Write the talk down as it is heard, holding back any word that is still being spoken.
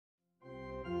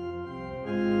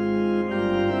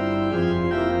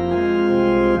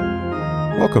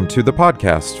Welcome to the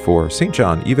podcast for St.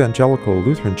 John Evangelical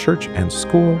Lutheran Church and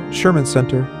School, Sherman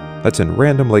Center, that's in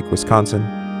Random Lake, Wisconsin,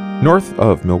 north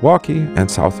of Milwaukee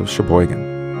and south of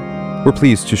Sheboygan. We're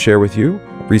pleased to share with you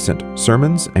recent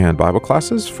sermons and Bible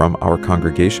classes from our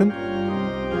congregation.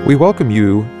 We welcome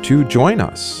you to join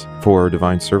us for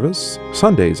Divine Service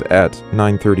Sundays at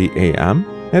 9:30 a.m.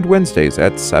 and Wednesdays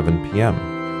at 7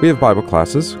 p.m. We have Bible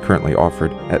classes currently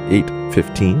offered at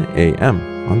 8:15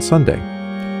 a.m. on Sunday.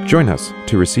 Join us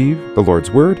to receive the Lord's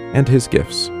Word and His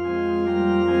gifts.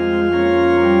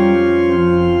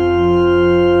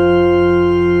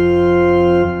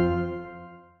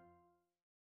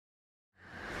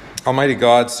 Almighty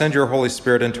God, send your Holy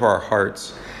Spirit into our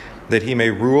hearts, that He may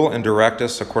rule and direct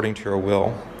us according to your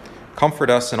will.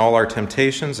 Comfort us in all our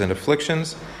temptations and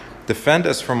afflictions, defend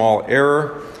us from all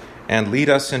error, and lead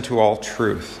us into all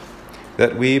truth,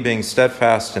 that we, being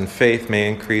steadfast in faith, may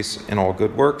increase in all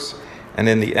good works, and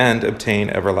in the end obtain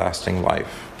everlasting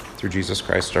life. Through Jesus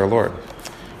Christ our Lord.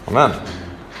 Amen.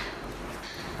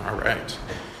 All right.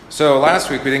 So last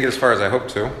week we didn't get as far as I hoped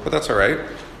to, but that's all right.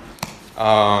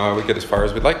 We get as far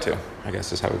as we'd like to, I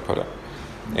guess is how we put it.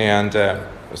 And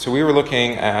so we were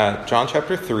looking at John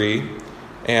chapter 3,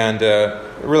 and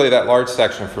really that large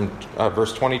section from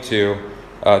verse 22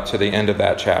 to the end of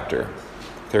that chapter,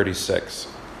 36.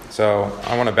 So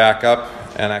I want to back up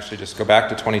and actually just go back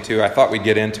to 22. I thought we'd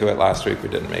get into it last week. We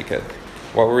didn't make it.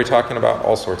 What were we talking about?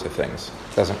 All sorts of things.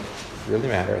 Doesn't really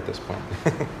matter at this point.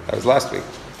 That was last week.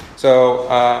 So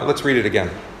let's read it again.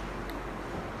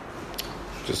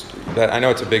 Just that, I know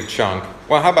it's a big chunk.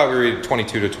 Well, how about we read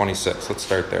 22 to 26? Let's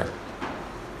start there.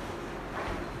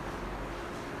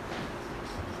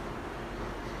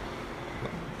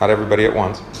 Not everybody at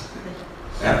once.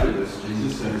 After this,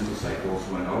 Jesus and his disciples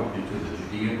went out into the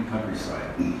Judean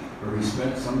countryside, where he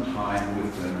spent some time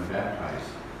with them and baptized.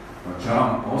 Now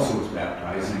John also was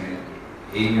baptizing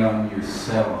at Aion near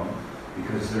Salem,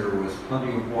 because there was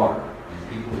plenty of water, and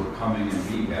people were coming and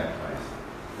being baptized.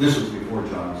 This was before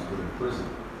John was put in prison.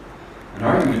 An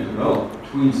argument developed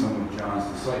between some of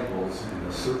John's disciples and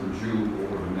a certain Jew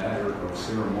over the matter of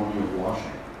ceremonial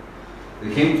washing.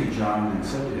 They came to John and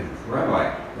said to him,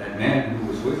 "Rabbi, that man who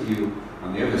was with you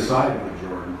on the other side of the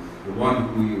Jordan, the one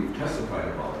who you testified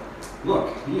about,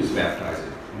 look, he is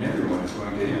baptizing, and everyone is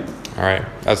going to him." All right,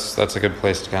 that's a good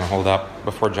place to kind of hold up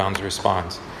before John's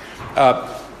response.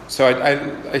 So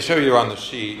I show you on the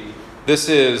sheet, this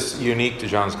is unique to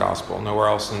John's Gospel. Nowhere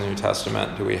else in the New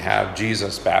Testament do we have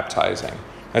Jesus baptizing.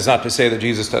 That's not to say that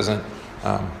Jesus doesn't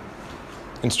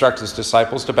instruct his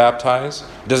disciples to baptize.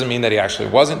 It doesn't mean that he actually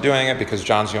wasn't doing it, because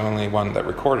John's the only one that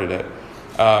recorded it.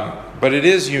 But it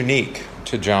is unique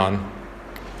to John.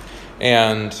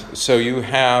 And so you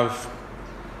have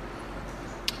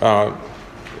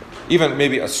even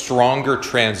maybe a stronger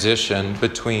transition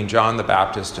between John the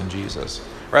Baptist and Jesus.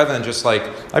 Rather than just like,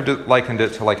 I've likened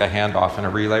it to like a handoff in a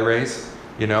relay race.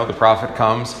 You know, the prophet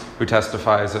comes who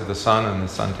testifies of the Son, and the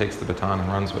Son takes the baton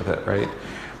and runs with it, right?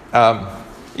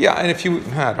 Yeah, and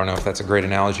I don't know if that's a great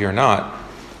analogy or not,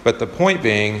 but the point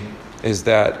being is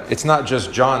that it's not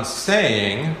just John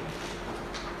saying,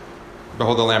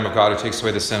 "Behold the Lamb of God who takes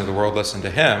away the sin of the world, listen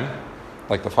to him,"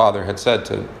 like the Father had said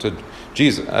to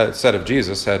Jesus, said of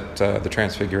Jesus at the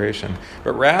Transfiguration.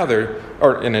 But rather,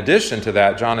 or in addition to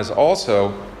that, John is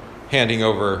also handing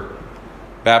over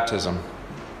baptism.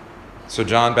 So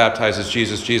John baptizes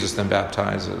Jesus, Jesus then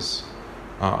baptizes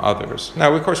others.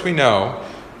 Now, of course, we know,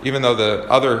 even though the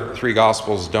other three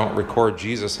Gospels don't record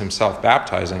Jesus himself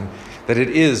baptizing, that it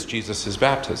is Jesus'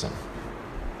 baptism.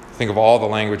 Think of all the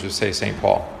language of, say, St.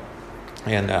 Paul.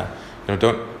 And I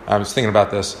was thinking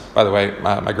about this. By the way,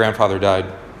 my grandfather died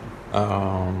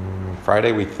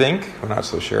Friday, we think. We're not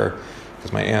so sure,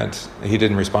 because my aunt, he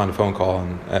didn't respond to phone call,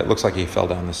 and it looks like he fell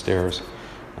down the stairs.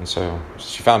 And so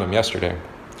she found him yesterday.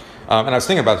 And I was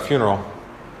thinking about the funeral.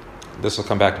 This will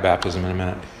come back to baptism in a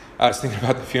minute. I was thinking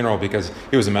about the funeral because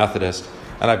he was a Methodist.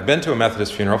 And I've been to a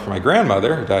Methodist funeral for my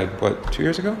grandmother, who died, 2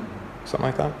 years ago? Something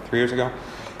like that? 3 years ago?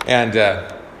 And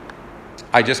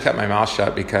I just kept my mouth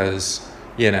shut because,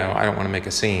 I don't want to make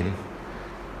a scene.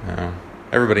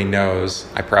 Everybody knows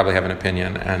I probably have an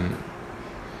opinion,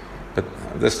 but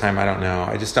this time I don't know.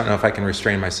 I just don't know if I can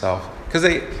restrain myself. Because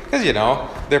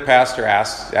their pastor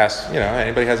asked,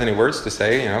 anybody has any words to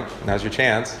say, now's your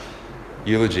chance.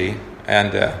 Eulogy.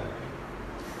 And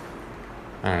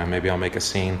I don't know, maybe I'll make a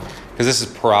scene. Because this is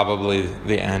probably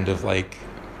the end of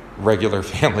regular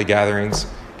family gatherings.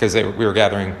 Because we were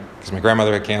gathering because my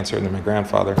grandmother had cancer and then my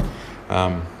grandfather.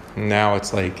 Now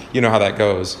it's you know how that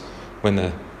goes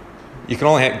when you can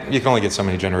only get so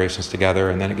many generations together,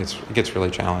 and then it gets really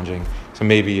challenging. So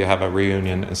maybe you have a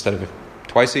reunion instead of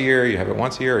twice a year, you have it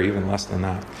once a year, or even less than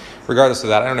that. Regardless of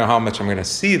that, I don't know how much I'm going to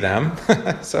see them.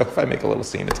 So if I make a little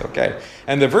scene, it's okay.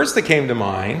 And the verse that came to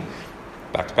mind,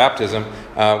 back to baptism,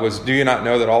 was, do you not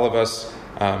know that all of us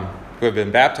who have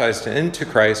been baptized into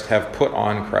Christ have put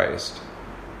on Christ?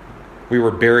 We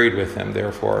were buried with him,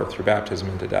 therefore, through baptism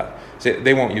into death. See,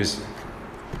 they won't use...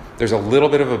 There's a little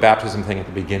bit of a baptism thing at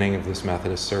the beginning of this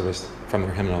Methodist service from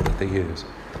their hymnal that they use.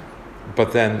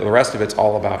 But then the rest of it's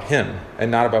all about him and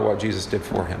not about what Jesus did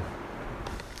for him.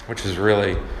 Which is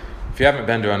really... If you haven't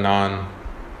been to a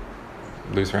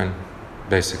non-Lutheran,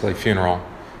 basically, funeral,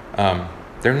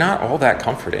 they're not all that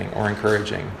comforting or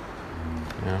encouraging.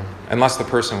 You know? Unless the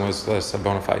person was a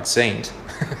bona fide saint.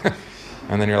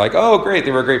 And then you're like, oh, great,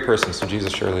 they were a great person, so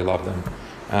Jesus surely loved them.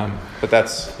 But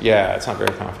that's, it's not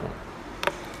very confident.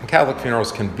 Catholic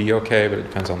funerals can be okay, but it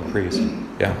depends on the priest.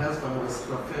 Yeah. My husband was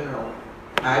to a funeral.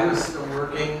 I was still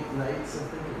working nights, I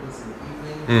think it was in the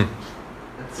evening,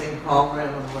 at St. Paul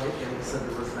Random Lake, and he said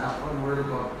there was not one word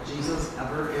about Jesus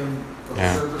ever in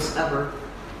the service ever.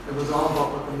 It was all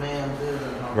about what the man did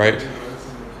and how he was in the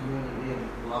community and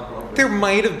blah, blah, blah. There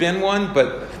might have been one,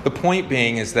 but the point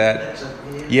being is that,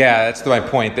 that's my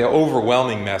point. The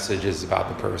overwhelming message is about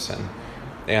the person.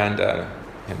 And,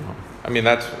 I mean,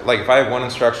 that's like if I have one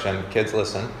instruction, kids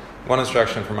listen, one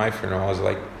instruction for my funeral is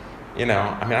like, I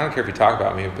don't care if you talk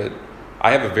about me, but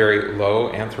I have a very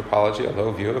low anthropology, a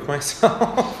low view of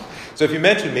myself. So if you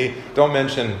mention me, don't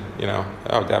mention,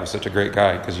 oh, Dad was such a great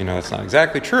guy, because that's not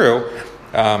exactly true.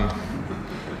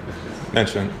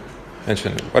 Mention,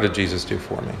 what did Jesus do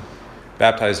for me?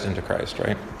 Baptized into Christ,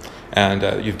 right?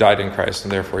 And you've died in Christ,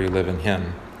 and therefore you live in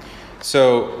him.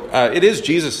 So it is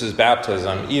Jesus'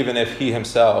 baptism, even if he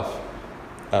himself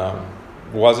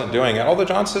wasn't doing it, although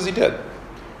John says he did,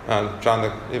 John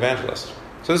the evangelist.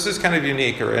 So this is kind of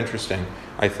unique or interesting,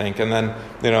 I think. And then,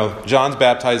 John's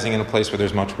baptizing in a place where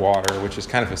there's much water, which is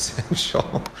kind of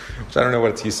essential, which I don't know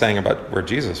what he's saying about where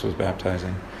Jesus was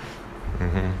baptizing.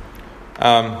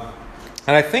 And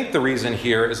I think the reason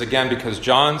here is, again, because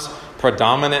John's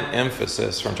predominant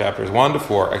emphasis from chapters 1 to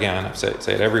 4, again, I say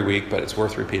it every week, but it's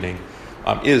worth repeating,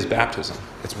 is baptism.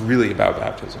 It's really about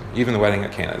baptism. Even the wedding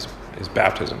at Cana is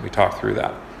baptism. We talked through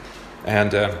that.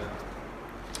 And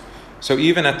so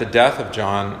even at the death of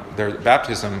John, their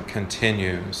baptism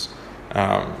continues.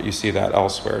 You see that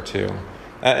elsewhere too.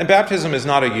 And baptism is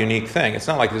not a unique thing. It's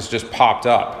not like this just popped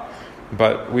up.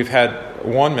 But we've had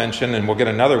one mention, and we'll get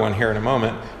another one here in a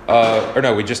moment.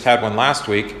 We just had one last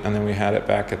week, and then we had it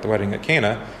back at the wedding at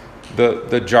Cana.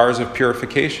 The jars of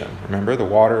purification. Remember, the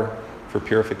water for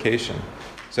purification.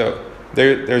 So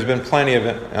there's been plenty of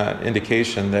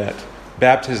indication that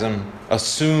baptism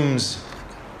assumes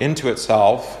into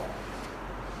itself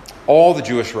all the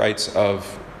Jewish rites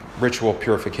of ritual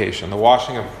purification, the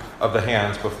washing of the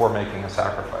hands before making a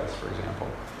sacrifice, for example.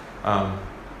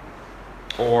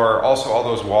 Or also all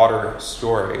those water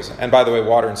stories. And by the way,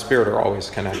 water and spirit are always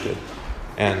connected.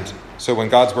 And so when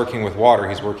God's working with water,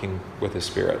 he's working with his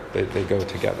spirit. They go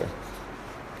together.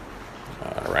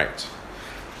 All right.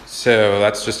 So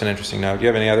that's just an interesting note. Do you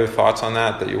have any other thoughts on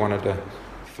that you wanted to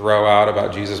throw out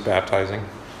about Jesus baptizing?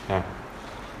 No.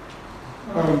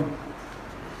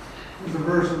 There's a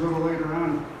verse a little later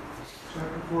on,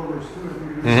 chapter 4, verse 2, I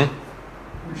think it is,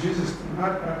 where Jesus did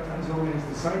not baptize, only his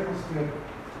disciples did.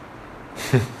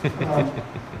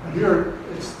 And here,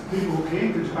 it's the people who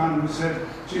came to John who said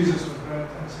Jesus was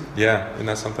baptizing. Yeah, isn't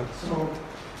that something?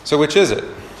 So which is it?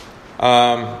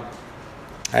 I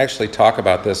actually talk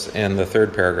about this in the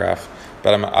third paragraph,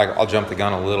 but I'll jump the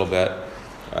gun a little bit.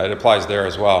 It applies there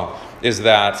as well. Is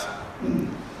that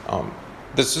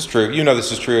this is true.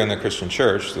 This is true in the Christian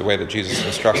church, the way that Jesus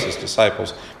instructs his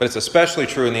disciples. But it's especially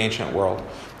true in the ancient world,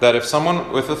 that if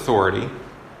someone with authority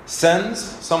sends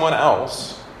someone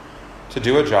else to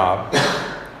do a job,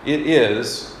 it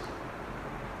is...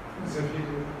 as if he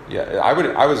did. Yeah,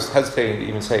 I was hesitating to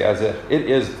even say as if. It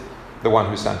is the one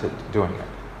who sent it doing it.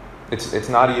 It's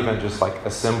not even just like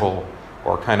a symbol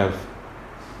or kind of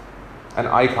an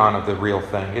icon of the real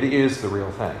thing. It is the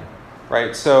real thing,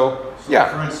 right? So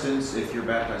yeah. For instance, if you're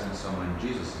baptizing someone,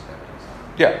 Jesus is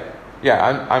baptizing.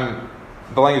 Yeah. I'm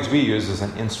the language we use is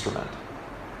an instrument.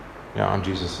 I'm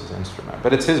Jesus' instrument,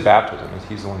 but it's his baptism.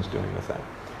 He's the one who's doing the thing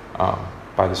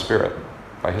by the Spirit,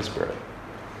 by his Spirit.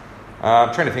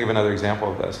 I'm trying to think of another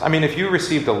example of this. I mean, if you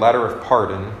received a letter of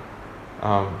pardon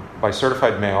by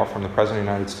certified mail from the President of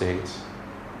the United States,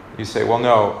 you say, well,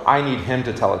 no, I need him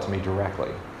to tell it to me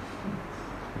directly.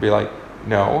 Be like,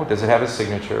 no, does it have his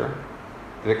signature?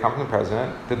 Did it come from the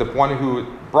President? Did the one who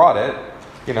brought it,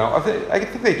 I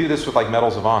think they do this with like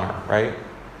medals of honor, right?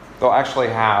 They'll actually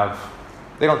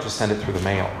they don't just send it through the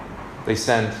mail. they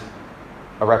send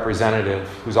a representative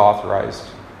who's authorized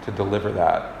to deliver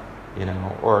that,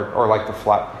 or like the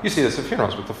flag. You see this at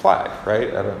funerals with the flag,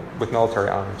 right? With military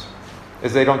honors.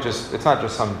 It's not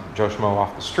just some Joe Schmo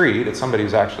off the street. It's somebody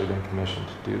who's actually been commissioned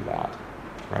to do that,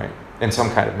 right? In some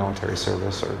kind of military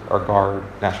service or guard,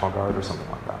 National Guard or something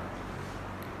like that.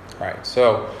 Right.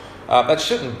 So that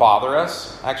shouldn't bother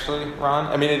us, actually, Ron.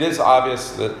 I mean, it is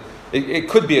obvious that it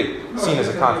could be seen as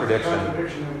a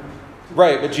contradiction.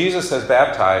 Right, but Jesus says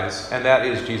baptize, and that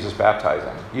is Jesus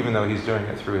baptizing, even though he's doing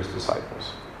it through his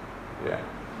disciples. Yeah.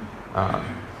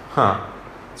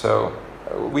 So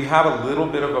we have a little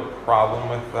bit of a problem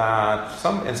with that.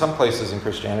 In some places in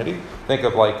Christianity, think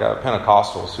of like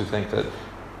Pentecostals who think that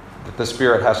the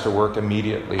Spirit has to work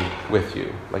immediately with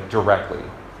you, like directly.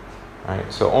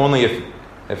 Right? So only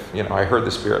if I heard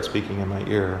the Spirit speaking in my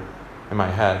ear, in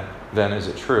my head, then is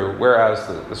it true. Whereas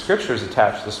the Scriptures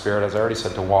attach the Spirit, as I already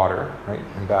said, to water, right,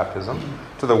 in baptism,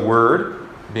 to the Word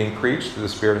being preached. The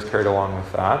Spirit is carried along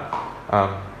with that.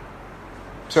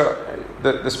 So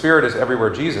the Spirit is everywhere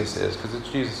Jesus is, because it's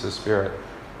Jesus' Spirit.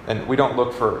 And we don't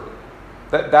look for...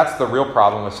 That's the real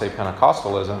problem with, say,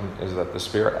 Pentecostalism, is that the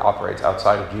Spirit operates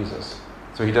outside of Jesus.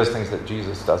 So he does things that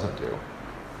Jesus doesn't do.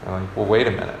 And like, well, wait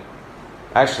a minute.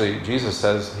 Actually, Jesus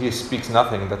says he speaks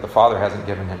nothing that the Father hasn't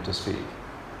given him to speak.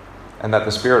 And that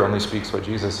the Spirit only speaks what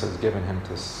Jesus has given him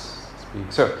to speak.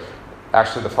 So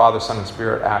actually the Father, Son, and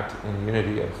Spirit act in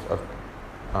unity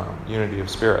of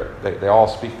spirit. They all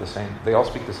speak the same. They all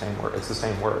speak the same word. It's the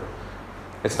same word.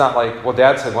 It's not like, well,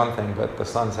 Dad said one thing, but the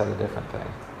Son said a different thing.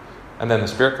 And then the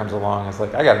Spirit comes along and is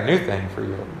like, I got a new thing for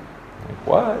you. I'm like,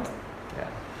 what? Yeah.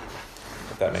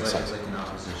 If that makes sense. It's like an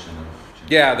opposition of change.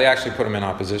 Yeah, they actually put them in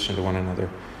opposition to one another.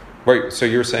 Wait, so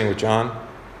you were saying with John?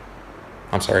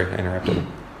 I'm sorry, I interrupted.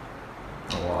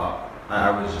 Well, I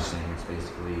was just saying it's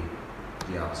basically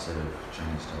the opposite of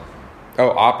Chinese telephone.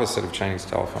 Oh, opposite of Chinese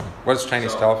telephone. What is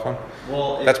Chinese telephone?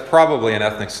 Well, That's probably an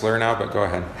ethnic slur now, but go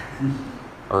ahead.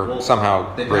 Or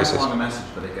somehow they pass racist. along a message,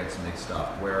 but it gets mixed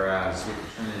up. Whereas with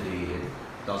the Trinity, it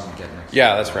doesn't get mixed up.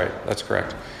 Yeah, that's right. That's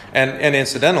correct. And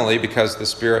incidentally, because the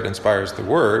Spirit inspires the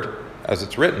Word, as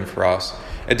it's written for us,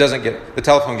 the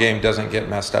telephone game doesn't get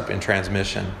messed up in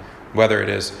transmission, whether it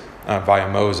is via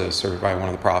Moses or by one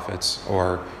of the prophets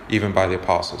or even by the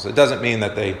apostles. It doesn't mean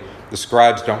that the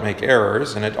scribes don't make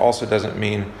errors, and it also doesn't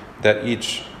mean that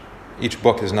each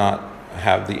book does not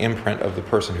have the imprint of the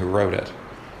person who wrote it,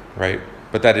 right?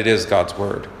 But that it is God's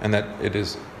word, and that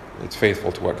it's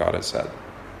faithful to what God has said.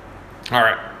 All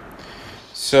right.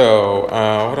 So,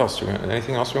 what else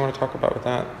anything else we want to talk about with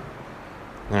that?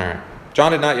 All right.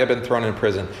 John had not yet been thrown in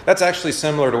prison. That's actually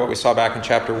similar to what we saw back in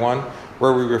chapter 1,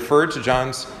 where we referred to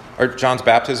John's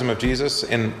baptism of Jesus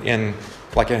in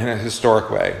a historic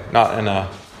way, not in a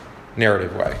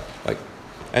narrative way.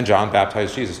 And John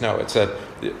baptized Jesus. No, it said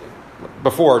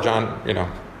before John,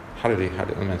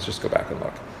 let's just go back and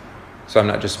look. So I'm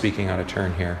not just speaking out of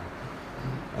turn here.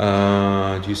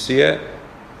 Do you see it?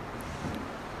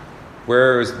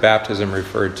 Where is baptism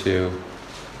referred to?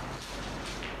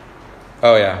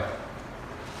 Oh, yeah.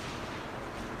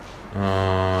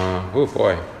 Oh,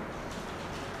 boy.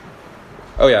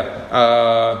 Oh,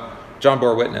 yeah. John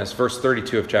bore witness, verse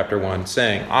 32 of chapter 1,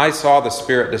 saying, I saw the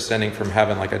Spirit descending from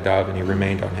heaven like a dove, and he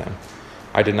remained on him.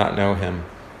 I did not know him,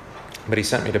 but he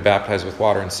sent me to baptize with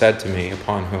water and said to me,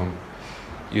 upon whom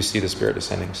you see the Spirit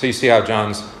descending. So you see how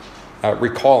John's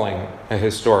recalling a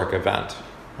historic event,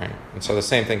 right? And so the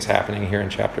same thing's happening here in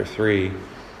chapter 3.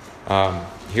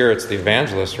 Here it's the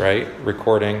evangelist, right,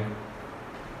 recording.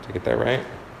 Did I get that right?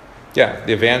 Yeah,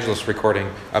 the evangelist recording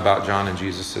about John and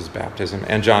Jesus' baptism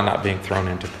and John not being thrown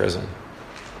into prison.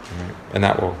 Right? And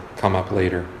that will come up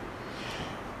later.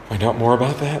 Find out more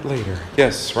about that later.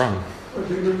 Yes, Ron. I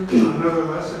think there's another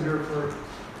lesson here for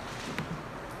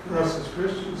us as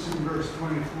Christians in verse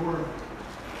 24,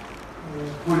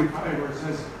 25, where it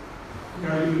says, the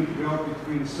argument developed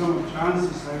between some of John's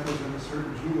disciples and a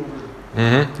certain Jew over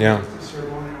the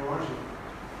ceremonial washing.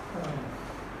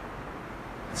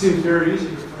 It seems very easy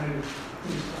to find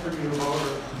things to argue about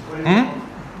or complain about.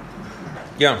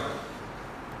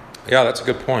 Yeah, that's a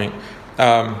good point.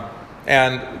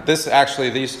 And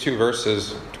these two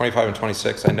verses, 25 and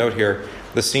 26, I note here,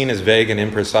 the scene is vague and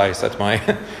imprecise.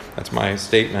 That's my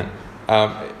statement.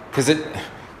 Because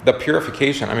the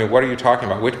purification, what are you talking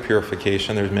about? Which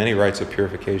purification? There's many rites of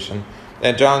purification.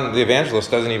 And John, the evangelist,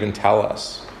 doesn't even tell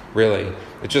us, really.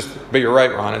 But you're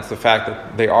right, Ron, it's the fact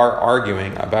that they are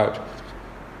arguing about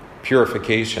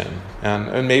purification,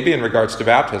 and maybe in regards to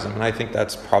baptism. And I think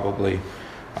that's probably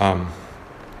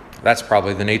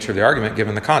the nature of the argument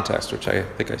given the context, which I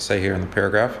think I say here in the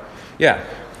paragraph. Yeah.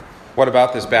 What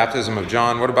about this baptism of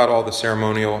John? What about all the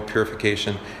ceremonial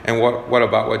purification? And what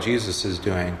about what Jesus is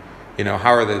doing?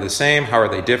 How are they the same? How are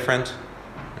they different?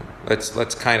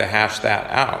 Let's kind of hash that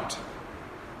out.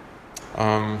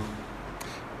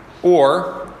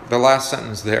 Or the last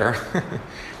sentence there,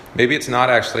 maybe it's not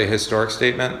actually a historic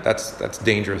statement. That's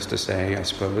dangerous to say, I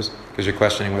suppose, because you're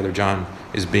questioning whether John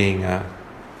is being,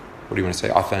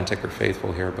 authentic or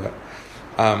faithful here.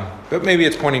 But maybe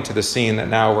it's pointing to the scene that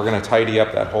now we're going to tidy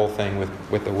up that whole thing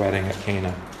with the wedding at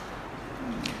Cana,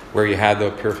 where you had the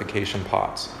purification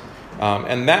pots.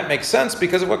 And that makes sense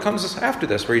because of what comes after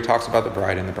this, where he talks about the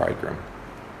bride and the bridegroom.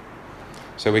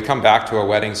 So we come back to a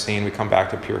wedding scene, we come back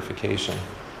to purification,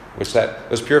 which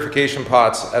those purification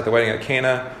pots at the wedding at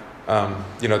Cana,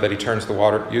 that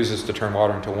he uses to turn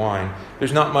water into wine.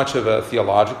 There's not much of a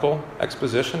theological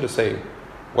exposition to say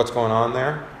what's going on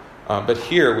there. But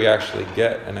here we actually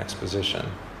get an exposition.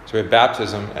 So we have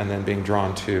baptism and then being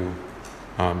drawn to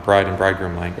bride and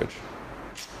bridegroom language.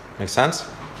 Make sense?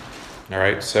 All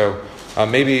right, so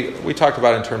maybe we talked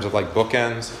about it in terms of like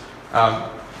bookends.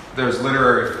 There's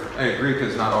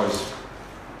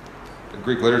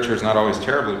Greek literature is not always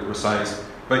terribly precise,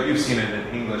 but you've seen it in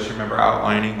English. You remember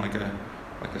outlining like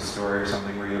a story or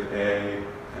something where you have A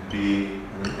and B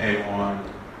and then A1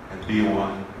 and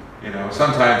B1.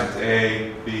 Sometimes it's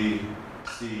A, B,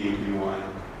 C, B1,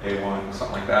 A1,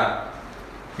 something like that.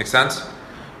 Make sense?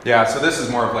 Yeah, so this is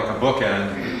more of like a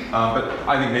bookend. But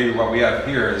I think maybe what we have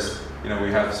here is, we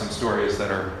have some stories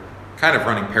that are kind of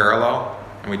running parallel,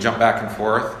 and we jump back and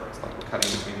forth. It's like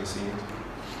cutting between the scenes.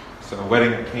 So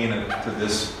wedding at Cana to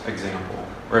this example,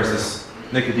 whereas this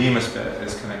Nicodemus bit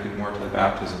is connected more to the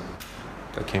baptism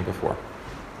that came before.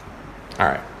 All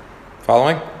right.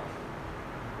 Following?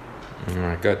 All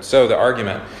right, good. So the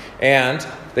argument. And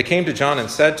they came to John and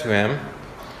said to him,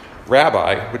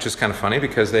 Rabbi, which is kind of funny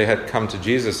because they had come to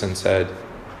Jesus and said,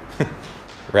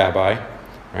 Rabbi,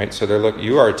 right? So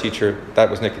you are a teacher. That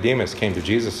was Nicodemus, came to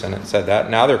Jesus and it said that.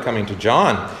 Now they're coming to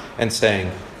John and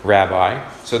saying, Rabbi.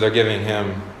 So they're giving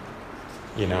him,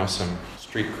 some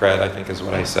street cred, I think is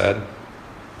what I said.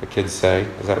 The kids say,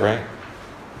 is that right?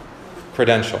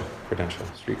 Credential,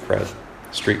 street cred,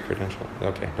 street credential.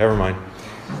 Okay, never mind.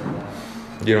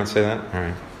 You don't say that? All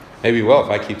right. Maybe you will if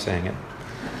I keep saying it.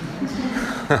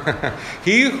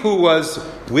 He who was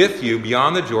with you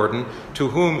beyond the Jordan, to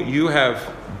whom you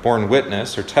have borne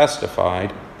witness or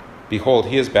testified, behold,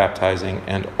 he is baptizing,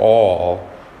 and all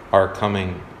are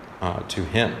coming to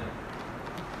him.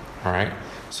 All right.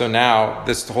 So now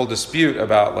this whole dispute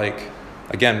about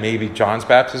again, maybe John's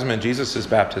baptism and Jesus'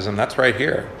 baptism, that's right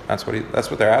here. That's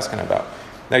what they're asking about.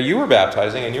 Now you were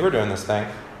baptizing and you were doing this thing,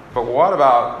 but what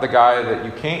about the guy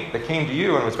that came to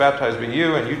you and was baptized by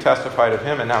you and you testified of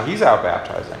him and now he's out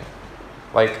baptizing?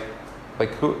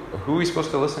 Who are we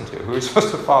supposed to listen to? Who are we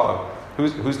supposed to follow?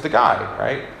 Who's the guy,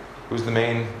 right? Who's the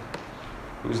main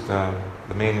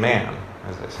man,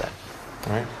 as they say.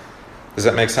 All right? Does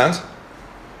that make sense?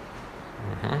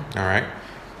 Mm-hmm. All right.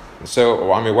 So,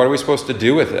 what are we supposed to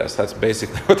do with this? That's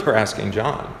basically what they're asking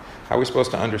John. How are we supposed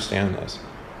to understand this?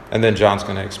 And then John's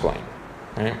going to explain.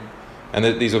 Right? And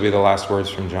these will be the last words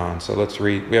from John. So let's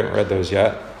read. We haven't read those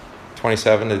yet.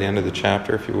 27 to the end of the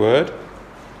chapter, if you would.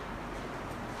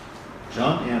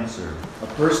 John answered, "A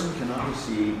person cannot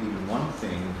receive even one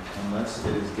thing unless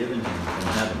it is given him from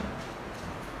heaven.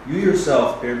 You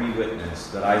yourself bear me witness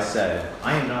that I said,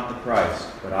 I am not the Christ,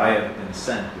 but I have been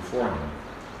sent before him.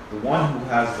 The one who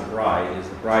has the bride is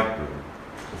the bridegroom.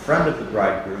 The friend of the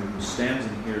bridegroom who stands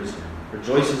and hears him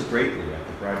rejoices greatly at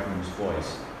the bridegroom's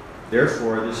voice.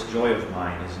 Therefore this joy of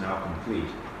mine is now complete.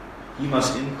 He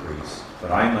must increase,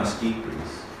 but I must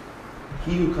decrease.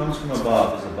 He who comes from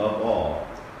above is above all.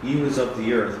 He who is of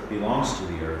the earth belongs to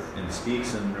the earth and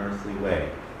speaks in an earthly way.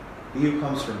 He who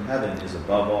comes from heaven is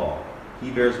above all. He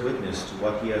bears witness to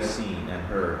what he has seen and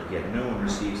heard, yet no one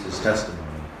receives his testimony.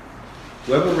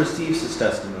 Whoever receives his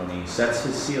testimony sets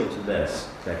his seal to this,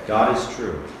 that God is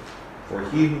true. For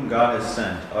he whom God has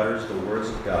sent utters the words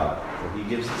of God, for he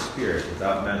gives the Spirit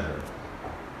without measure.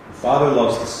 The Father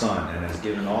loves the Son and has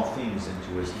given all things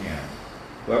into his hand.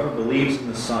 Whoever believes in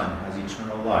the Son has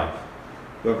eternal life.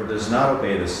 Whoever does not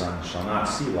obey the Son shall not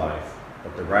see life,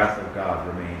 but the wrath of God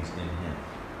remains in him."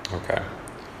 Okay.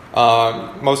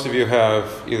 Most of you have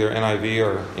either NIV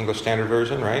or English Standard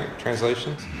Version, right?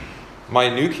 Translations. My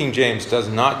New King James does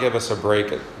not give us a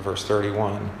break at verse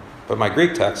 31, but my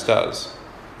Greek text does.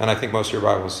 And I think most of your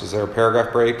Bibles, is there a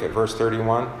paragraph break at verse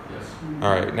 31? Yes.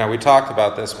 All right. Now, we talked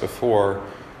about this before,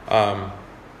 and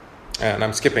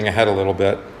I'm skipping ahead a little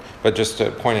bit, but just to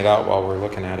point it out while we're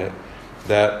looking at it,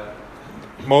 that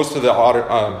most of the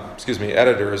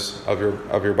editors of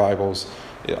your Bibles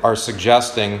are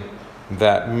suggesting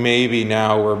that maybe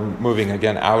now we're moving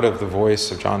again out of the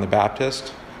voice of John the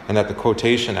Baptist, and that the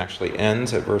quotation actually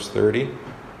ends at verse 30.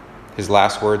 His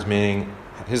last words being,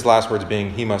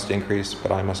 "He must increase,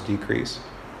 but I must decrease."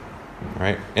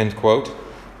 Right? End quote.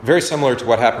 Very similar to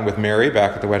what happened with Mary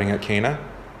back at the wedding at Cana,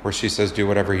 where she says, "Do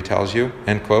whatever he tells you."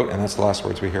 End quote. And that's the last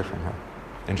words we hear from her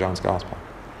in John's Gospel.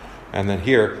 And then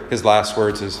here, his last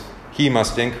words is, "He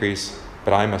must increase,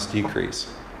 but I must decrease."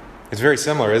 It's very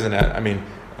similar, isn't it? I mean,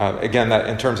 again, that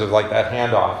in terms of like that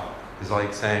handoff is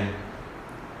like saying,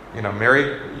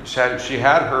 Mary, she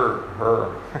had her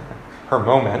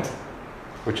moment,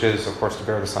 which is, of course, to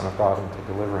bear the Son of God and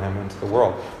to deliver him into the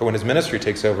world. But when his ministry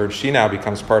takes over, she now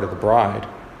becomes part of the bride,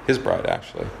 his bride,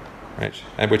 actually, right?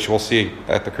 And which we'll see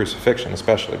at the crucifixion,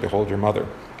 especially. Behold your mother,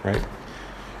 right?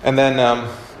 And then,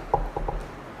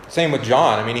 same with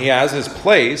John. I mean, he has his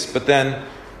place, but then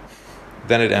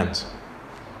it ends.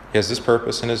 He has this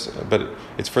purpose, but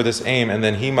it's for this aim, and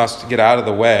then he must get out of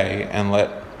the way and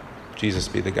let Jesus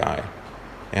be the guy.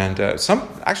 And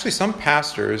some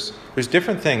pastors, there's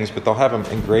different things, but they'll have them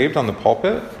engraved on the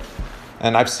pulpit.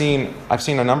 And I've seen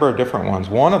a number of different ones.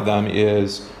 One of them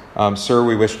is, "Sir,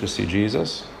 we wish to see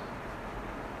Jesus,"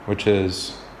 which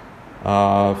is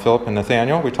Philip and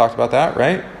Nathaniel. We talked about that,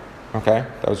 right? Okay,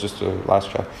 that was just a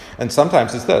last check. And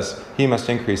sometimes it's this: "He must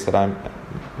increase that I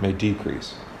may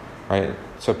decrease." Right?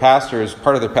 So pastors,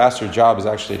 part of their pastor's job is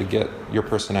actually to get your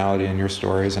personality and your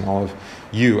stories and all of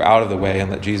you out of the way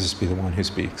and let Jesus be the one who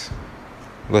speaks.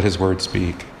 Let his word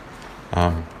speak.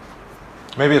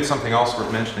 Maybe it's something else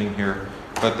worth mentioning here,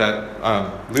 but that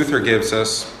Luther gives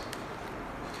us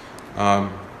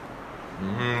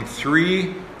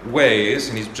 3 ways,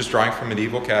 and he's just drawing from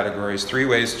medieval categories, 3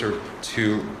 ways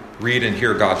to read and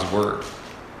hear God's word.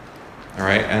 All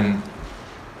right, and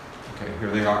okay, here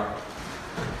they are.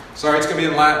 Sorry, it's going to be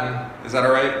in Latin. Is that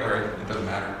all right? All right, it doesn't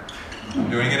matter. I'm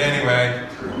doing it anyway.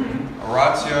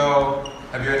 Oratio.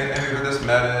 Have you heard this?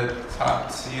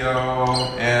 Meditatio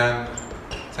and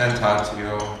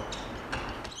tentatio.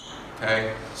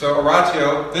 Okay. So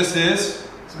oratio. This is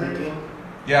Preaching.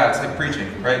 Yeah, it's like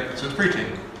preaching, right? So it's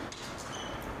preaching,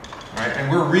 right?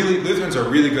 And Lutherans are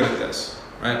really good at this,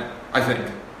 right? I think,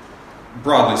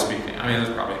 broadly speaking. I mean,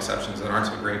 there's probably exceptions that aren't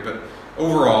so great, but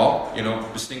overall,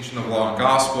 distinction of law and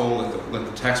gospel, let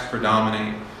the text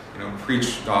predominate,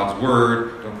 preach God's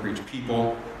word, don't preach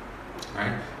people,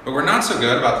 right? But we're not so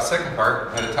good about the second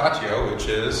part, meditatio, which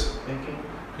is Thinking.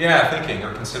 Yeah, thinking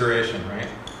or consideration, right?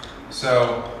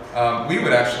 So we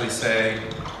would actually say,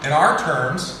 in our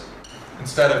terms,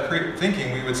 instead of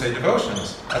thinking, we would say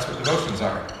devotions. That's what devotions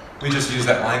are. We just use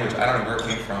that language. I don't know where it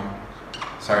came from.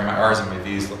 Sorry, my R's and my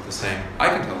V's look the same. I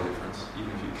can tell the difference,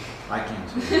 even if you can. I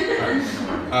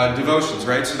can't. Devotions,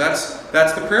 right? So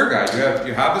that's the prayer guide.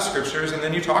 You have the scriptures, and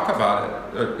then you talk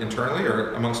about it internally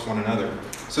or amongst one another.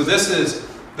 So this is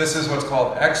what's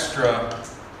called extra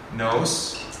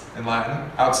nos in Latin.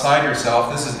 Outside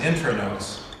yourself. This is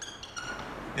intranos.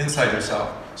 Inside yourself.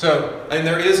 So, and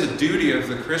there is a duty of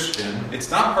the Christian.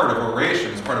 It's not part of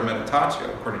oration. It's part of meditatio,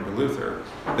 according to Luther,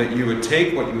 that you would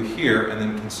take what you hear and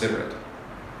then consider it.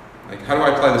 Like, how do I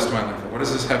apply this to my life? What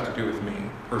does this have to do with me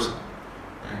personally?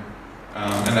 Right?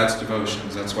 And that's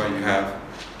devotions. That's why you have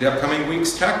the upcoming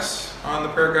week's texts on the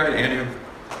prayer guide, and you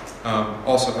have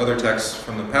also other texts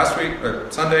from the past week, or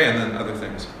Sunday, and then other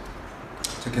things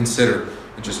to consider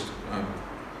and just,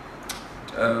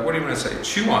 what do you want to say?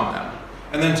 Chew on them.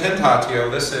 And then tentatio,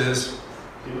 this is...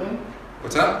 Doing?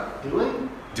 What's that? Doing?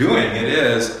 Doing, it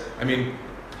is. I mean,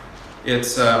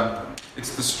 it's the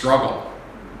struggle.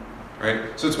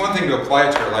 Right? So it's one thing to apply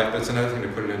it to your life, but it's another thing to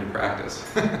put it into practice.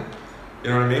 You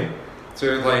know what I mean? So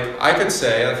like, I could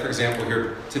say, for example,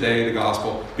 here today, the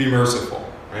gospel, be merciful,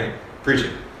 right?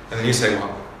 Preaching. And then you say,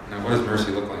 well, now what does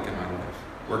mercy look like in my life?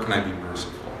 Where can I be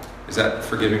merciful? Is that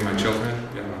forgiving my children?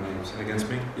 Yeah, when they sin against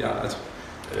me? Yeah, that's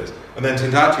it is. And then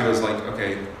tentatio is like,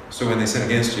 okay, so when they sin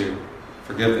against you,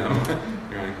 forgive them.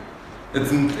 You're like,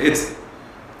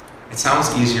 it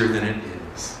sounds easier than it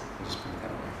is. I'll just put it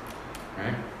that way.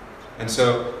 Right? And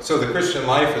so the Christian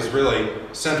life is really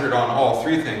centered on all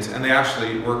 3 things, and they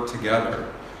actually work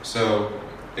together. So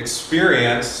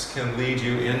experience can lead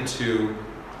you into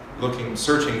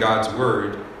searching God's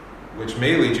word, which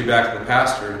may lead you back to the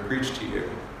pastor to preach to you.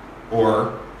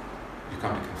 Or you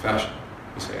come to confession.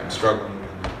 You say, I'm struggling,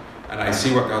 and I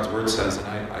see what God's word says, and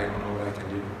I don't know what I can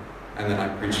do. And then I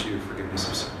preach to you forgiveness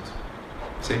of sins.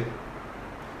 See?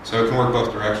 So it can work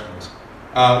both directions.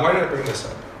 Why did I bring this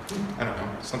up? I don't know.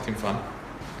 Something fun.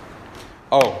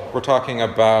 Oh, we're talking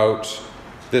about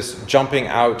this jumping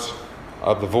out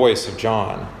of the voice of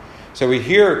John. So we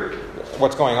hear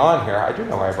what's going on here. I do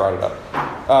know why I brought it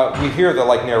up. We hear the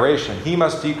narration. He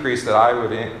must decrease that I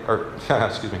would,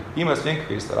 excuse me. He must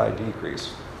increase that I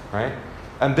decrease. Right?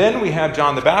 And then we have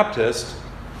John the Baptist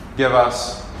give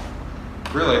us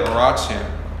really oratio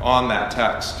on that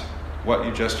text. What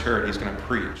you just heard, he's going to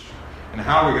preach. And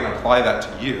how we're going to apply that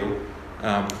to you,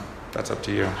 that's up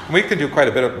to you. We can do quite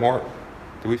a bit of more.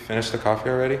 Did we finish the coffee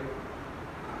already?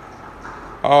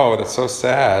 Oh, that's so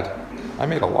sad. I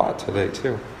made a lot today,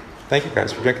 too. Thank you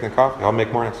guys for drinking the coffee. I'll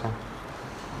make more next time.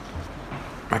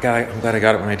 I'm glad I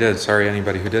got it when I did. Sorry,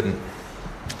 anybody who didn't.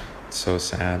 It's so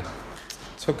sad.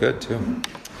 So good, too.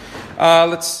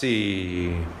 Let's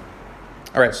see.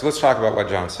 All right, so let's talk about what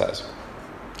John says.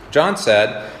 John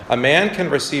said, a man can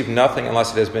receive nothing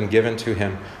unless it has been given to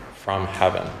him from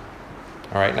heaven.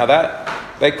 All right, now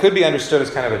that could be understood as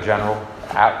kind of a general,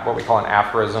 what we call an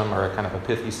aphorism or a kind of a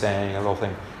pithy saying, a little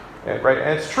thing. Right?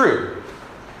 And it's true.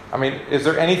 I mean, is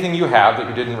there anything you have that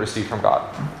you didn't receive from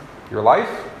God? Your life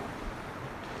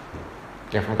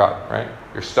came from God, right?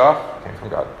 Your stuff came from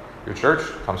God. Your church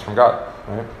comes from God,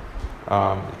 right?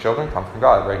 Your children come from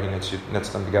God, right? He knits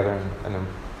them together in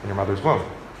your mother's womb.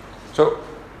 So,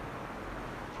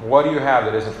 what do you have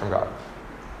that isn't from God?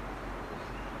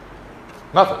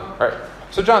 Nothing, right?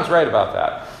 So John's right about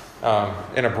that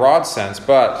in a broad sense,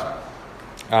 but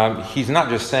he's not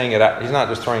just saying it out, he's not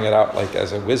just throwing it out like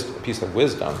as a piece of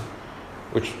wisdom,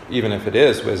 which even if it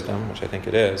is wisdom, which I think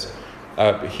it is,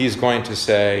 he's going to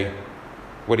say,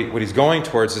 what he's going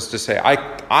towards is to say,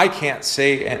 I can't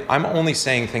say, and I'm only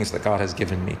saying things that God has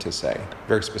given me to say,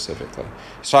 very specifically.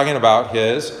 He's talking about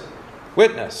his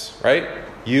witness, right?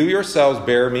 You yourselves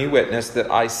bear me witness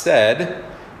that I said,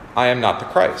 I am not the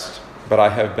Christ, but I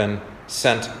have been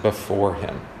sent before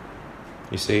him.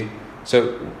 You see?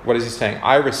 So what is he saying?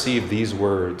 I received these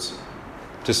words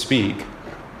to speak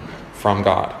from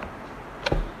God.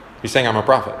 He's saying I'm a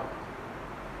prophet.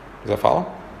 Does that follow?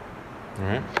 All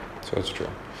right. So it's true.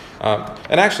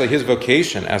 And actually his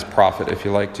vocation as prophet, if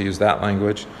you like to use that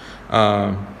language,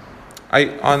 on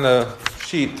the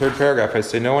sheet, third paragraph, I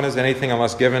say, no one has anything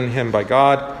unless given him by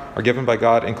God, or given by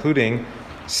God, including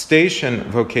station,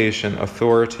 vocation,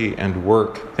 authority, and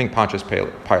work. Think Pontius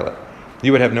Pilate.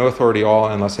 You would have no authority at all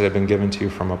unless it had been given to you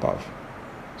from above.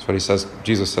 That's what he says.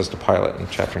 Jesus says to Pilate in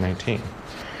chapter 19.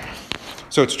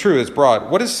 So it's true, it's broad.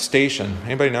 What is station?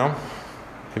 Anybody know?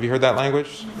 Have you heard that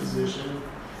language? Position.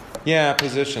 Yeah,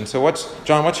 position. So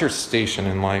what's your station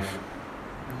in life?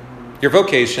 Your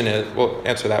vocation is, we'll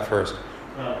answer that first.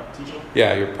 Teacher.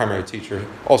 Yeah, your primary teacher.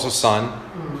 Also son,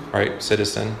 right?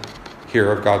 Citizen,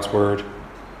 hearer of God's word.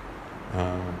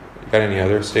 You got any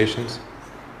other stations?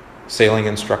 Sailing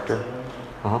instructor.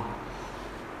 Uh-huh.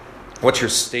 What's your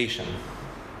station?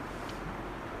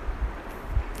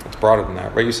 It's broader than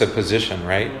that, right? You said position,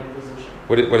 right? Yeah, position.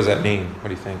 What does that mean? What do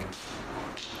you think?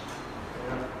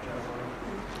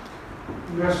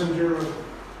 Messenger of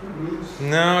good news.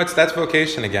 No, that's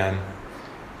vocation again.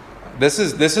 This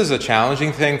is a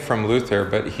challenging thing from Luther,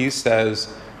 but he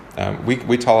says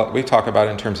we talk about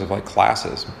it in terms of like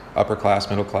classes: upper class,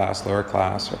 middle class, lower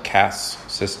class, or caste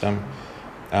system.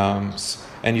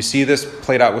 And you see this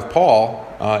played out with Paul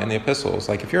in the epistles.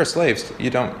 Like if you're a slave,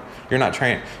 you're not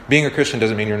trained. Being a Christian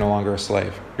doesn't mean you're no longer a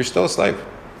slave. You're still a slave,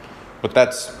 but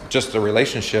that's just a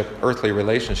relationship, earthly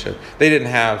relationship. They didn't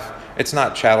have. It's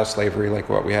not chattel slavery like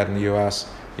what we had in the U.S.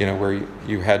 Where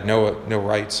you had no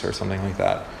rights or something like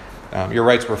that. Your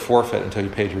rights were forfeit until you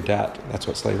paid your debt. That's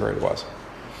what slavery was.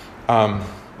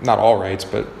 Not all rights,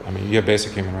 but I mean, you have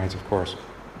basic human rights, of course.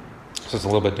 So it's a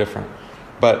little bit different.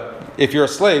 But if you're a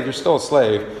slave, you're still a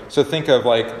slave. So think of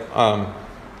like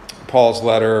Paul's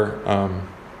letter.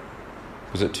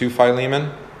 Was it to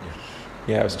Philemon?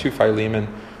 Yeah, it was to Philemon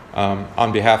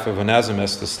on behalf of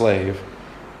Onesimus, the slave,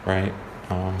 right?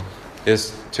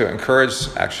 Is to encourage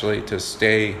actually to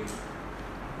stay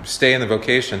in the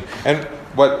vocation. And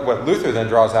what Luther then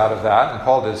draws out of that, and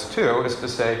Paul does too, is to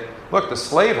say, look, the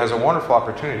slave has a wonderful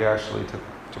opportunity actually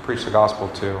to preach the gospel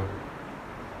to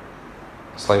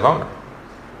the slave owner,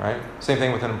 right? Same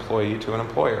thing with an employee to an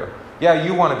employer. Yeah,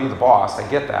 you want to be the boss, I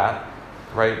get that,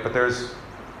 right? But there's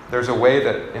a way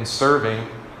that in serving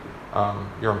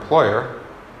your employer,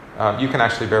 you can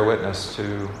actually bear witness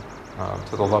to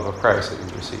the love of Christ that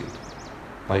you've received.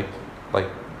 Like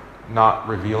not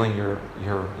revealing your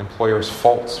employer's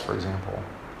faults, for example,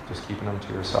 just keeping them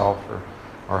to yourself,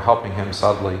 or helping him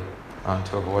subtly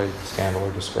to avoid scandal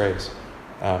or disgrace.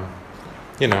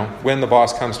 When the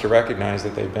boss comes to recognize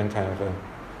that they've been kind of an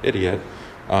idiot,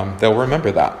 they'll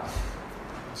remember that.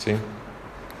 See?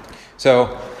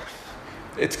 So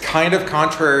it's kind of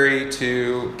contrary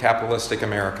to capitalistic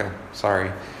America.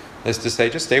 Sorry, is to say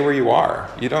just stay where you are.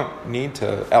 You don't need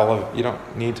to You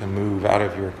don't need to move out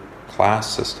of your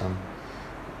class system.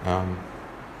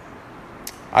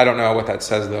 I don't know what that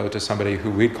says though to somebody who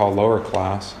we'd call lower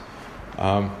class,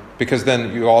 because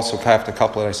then you also have to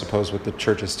couple it, I suppose, with the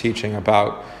church's teaching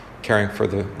about caring for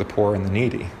the poor and the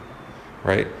needy,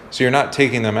 right? So you're not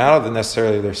taking them out of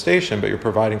necessarily their station, but you're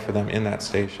providing for them in that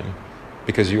station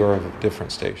because you are of a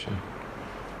different station,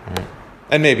 right?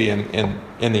 And maybe in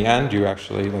the end, you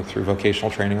actually, like through vocational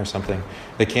training or something,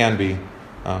 they can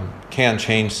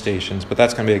change stations, but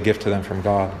that's going to be a gift to them from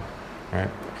God, right?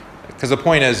 Because the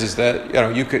point is that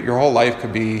your whole life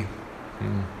could be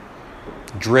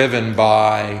driven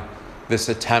by this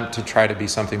attempt to try to be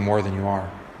something more than you are,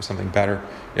 or something better,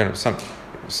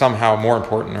 somehow more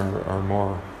important or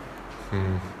more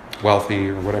wealthy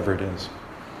or whatever it is.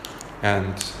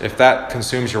 And if that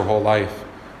consumes your whole life,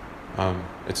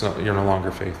 you're no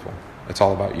longer faithful. It's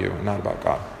all about you and not about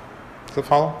God. Does it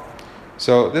follow?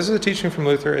 So this is a teaching from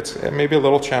Luther. It may be a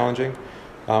little challenging,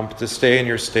 but to stay in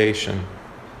your station.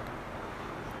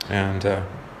 And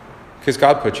because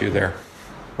God put you there,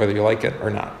 whether you like it or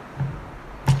not.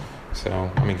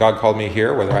 So, God called me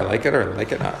here, whether I like it or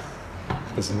like it not.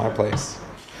 This is my place.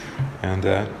 And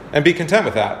be content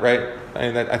with that, right?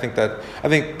 I think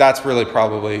that's really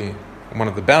probably one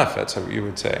of the benefits, you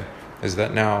would say, is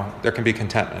that now there can be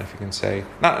contentment if you can say,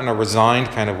 not in a resigned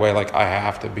kind of way, like I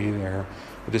have to be there,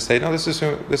 but just say, no, this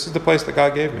is the place that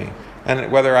God gave me,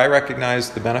 and whether I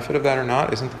recognize the benefit of that or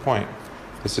not isn't the point.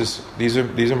 These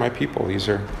are my people. These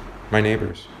are my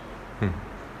neighbors.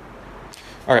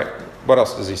 All right. What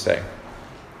else does he say?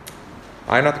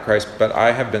 I am not the Christ, but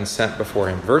I have been sent before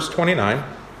him. Verse 29.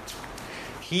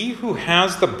 He who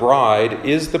has the bride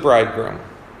is the bridegroom.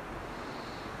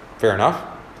 Fair enough.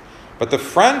 But the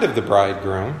friend of the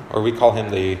bridegroom, or we call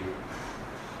him the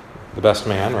best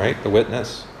man, right? The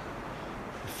witness,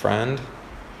 the friend,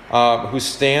 who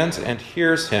stands and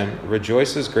hears him,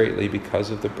 rejoices greatly because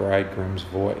of the bridegroom's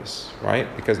voice, right?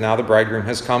 Because now the bridegroom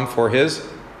has come for his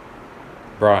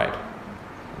bride.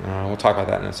 We'll talk about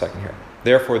that in a second here.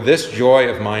 Therefore, this joy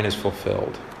of mine is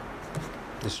fulfilled.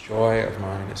 This joy of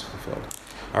mine is fulfilled.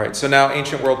 All right, so now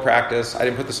ancient world practice. I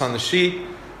didn't put this on the sheet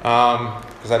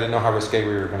because I didn't know how risque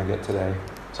we were going to get today.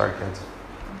 Sorry, kids.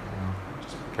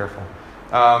 Just be careful.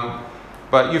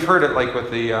 But you've heard it like with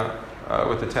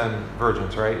the 10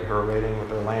 virgins, right? Who are waiting with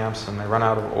their lamps and they run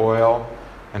out of oil.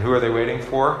 And who are they waiting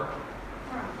for?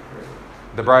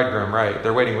 The bridegroom, right.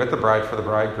 They're waiting with the bride for the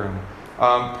bridegroom.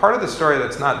 Part of the story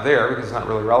that's not there, because it's not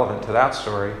really relevant to that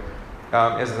story,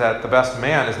 is that the best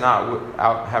man is not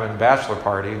out having a bachelor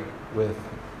party with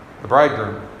the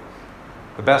bridegroom.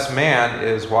 The best man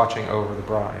is watching over the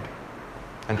bride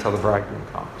until the bridegroom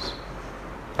comes.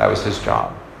 That was his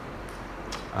job,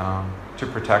 to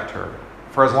protect her.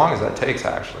 For as long as that takes,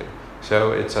 actually.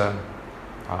 So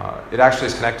it actually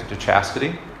is connected to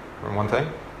chastity, for one thing.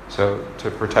 So to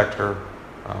protect her,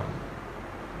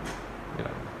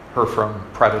 her from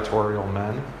predatorial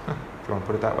men, if you want to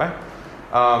put it that way.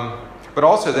 But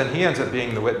also then he ends up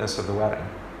being the witness of the wedding.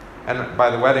 And by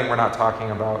the wedding, we're not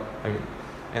talking about,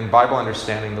 in Bible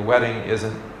understanding, the wedding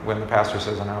isn't when the pastor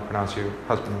says, I now pronounce you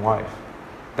husband and wife.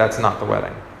 That's not the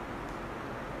wedding.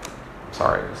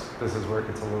 Sorry, this is where it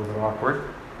gets a little bit awkward.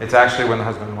 It's actually when the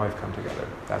husband and wife come together.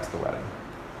 That's the wedding.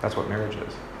 That's what marriage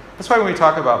is. That's why when we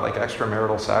talk about like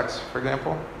extramarital sex, for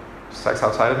example, sex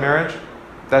outside of marriage,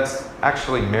 that's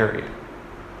actually married.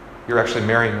 You're actually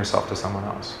marrying yourself to someone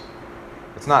else.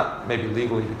 It's not maybe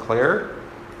legally declared.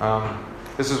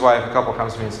 This is why if a couple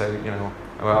comes to me and say,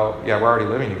 well, yeah, we're already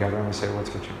living together, and I say, well,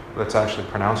 let's actually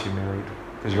pronounce you married,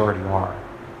 because you already are.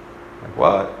 Like,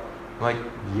 what? I'm like,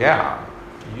 yeah,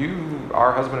 you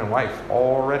are husband and wife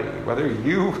already, whether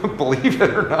you believe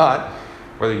it or not,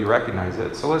 whether you recognize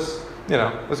it. So let's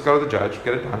go to the judge,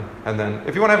 get it done. And then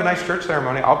if you want to have a nice church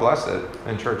ceremony, I'll bless it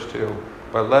in church too.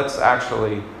 But let's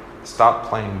actually stop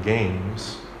playing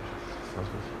games.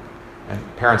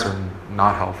 And parents are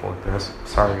not helpful at this.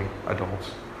 Sorry,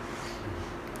 adults.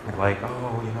 They're like,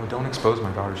 don't expose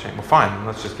my daughter's shame. Well, fine,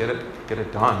 let's just get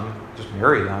it done. Just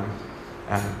marry them,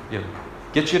 and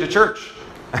get you to church.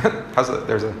 There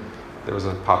was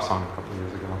a pop song a couple of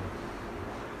years ago.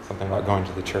 Something about going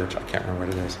to the church. I can't remember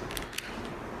what it is.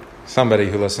 Somebody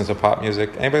who listens to pop music.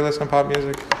 Anybody listen to pop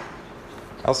music?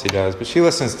 Elsie does, but she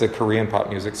listens to Korean pop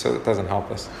music, so it doesn't help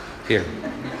us here.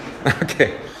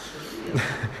 Okay.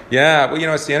 Yeah,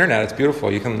 well, it's the internet. It's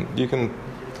beautiful. You can.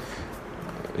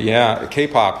 Yeah,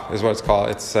 K-pop is what it's called.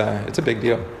 It's a big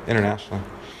deal internationally.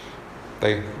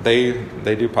 They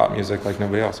do pop music like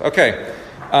nobody else. Okay.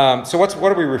 So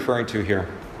what are we referring to here?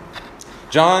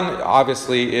 John,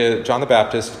 obviously, John the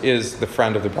Baptist is the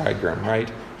friend of the bridegroom,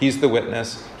 right? He's the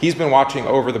witness. He's been watching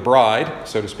over the bride,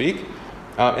 so to speak,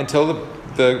 until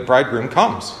the bridegroom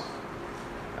comes.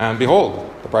 And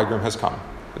behold, the bridegroom has come.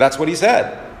 That's what he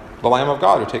said. The Lamb of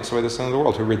God who takes away the sin of the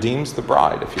world, who redeems the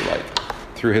bride, if you like,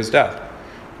 through his death.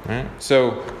 Right?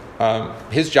 So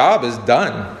his job is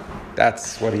done.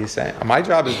 That's what he's saying. My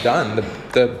job is done.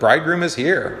 The bridegroom is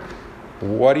here.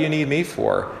 What do you need me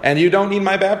for? And you don't need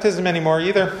my baptism anymore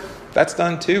either. That's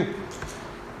done too.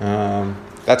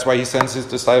 That's why he sends his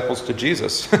disciples to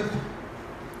Jesus.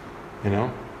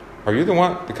 Are you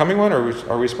the coming one, or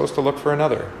are we supposed to look for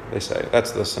another? They say.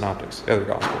 That's the synoptics, the other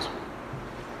gospels.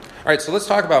 All right, so let's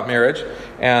talk about marriage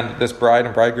and this bride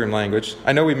and bridegroom language.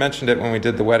 I know we mentioned it when we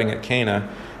did the wedding at Cana,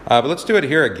 but let's do it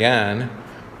here again,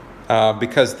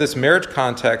 because this marriage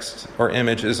context or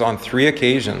image is on 3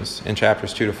 occasions in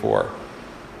chapters 2 to 4.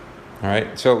 All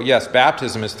right, so yes,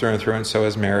 baptism is through and through, and so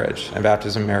is marriage. And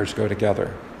baptism and marriage go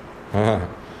together,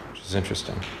 which is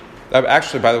interesting.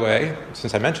 Actually, by the way,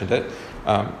 since I mentioned it,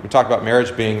 we talked about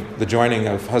marriage being the joining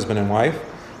of husband and wife.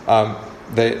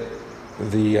 The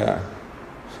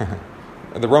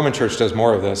Roman Church does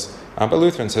more of this, but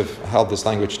Lutherans have held this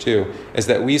language too, is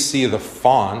that we see the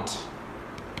font,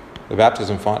 the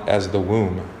baptism font, as the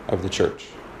womb of the church,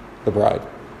 the bride.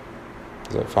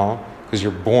 Does that follow? Because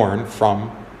you're born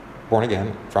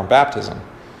again from baptism.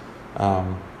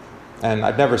 And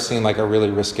I've never seen like a really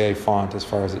risque font as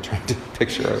far as it trying to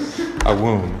picture a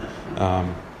womb.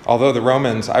 Although the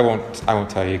Romans, I won't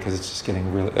tell you because it's just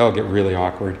it'll get really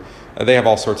awkward. They have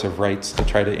all sorts of rights to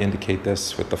try to indicate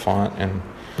this with the font, and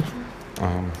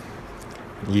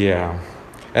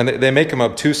and they make them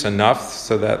obtuse enough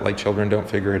so that like children don't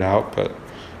figure it out. But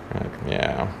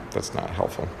that's not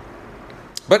helpful.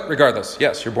 But regardless,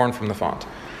 yes, you're born from the font.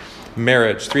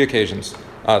 Marriage, 3 occasions.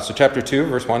 So chapter 2,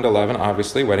 verse 1 to 11,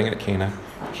 obviously, wedding at Cana.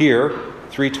 Here,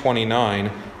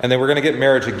 3:29. And then we're going to get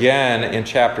marriage again in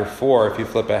chapter 4, if you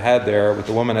flip ahead there, with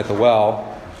the woman at the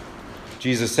well.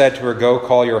 Jesus said to her, "Go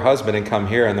call your husband and come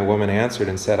here." And the woman answered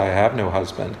and said, "I have no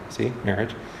husband." See,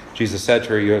 marriage. Jesus said to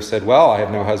her, "You have said, well, I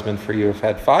have no husband, for you have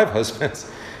had 5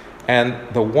 husbands. And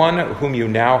the one whom you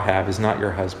now have is not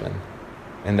your husband,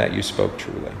 and that you spoke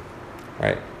truly."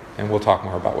 Right? And we'll talk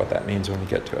more about what that means when we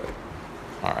get to it.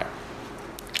 All right.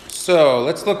 So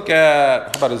let's look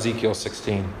at, how about Ezekiel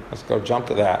 16? Let's go jump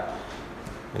to that.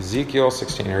 Ezekiel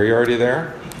 16. Are you already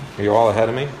there? Are you all ahead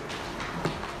of me?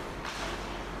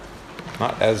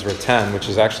 Not Ezra 10, which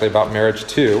is actually about marriage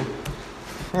too.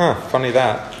 Funny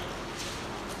that.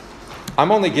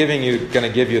 I'm only going to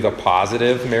give you the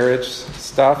positive marriage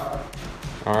stuff,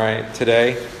 all right,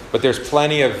 today. But there's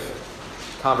plenty of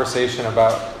conversation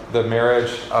about the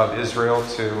marriage of Israel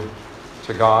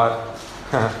to God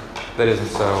that isn't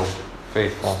so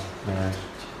faithful marriage.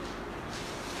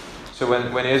 So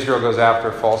when Israel goes after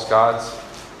false gods,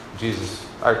 Jesus,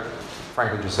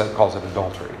 frankly, just calls it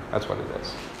adultery. That's what it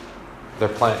is. They're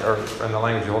playing, or in the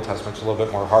language of the Old Testament, it's a little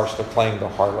bit more harsh. They're playing the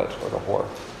harlot or the whore.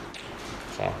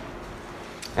 So,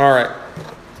 all right.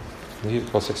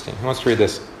 Ezekiel 16. Who wants to read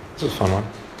this? This is a fun one.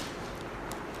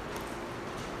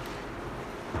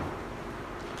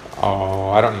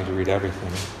 Oh, I don't need to read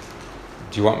everything.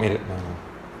 Do you want me to? No.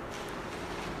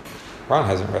 Ron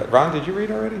hasn't read. Ron, did you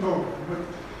read already? No.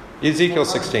 Ezekiel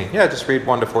 16. Yeah, just read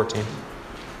 1 to 14.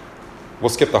 We'll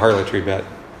skip the harlotry bit.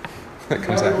 That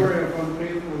comes out. The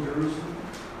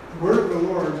word of the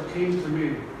Lord came to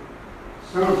me.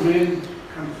 Son of man,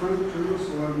 confront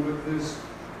Jerusalem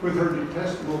with her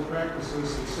detestable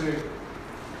practices and say,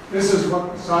 "This is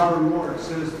what the sovereign Lord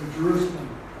says to Jerusalem.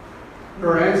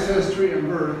 Your ancestry and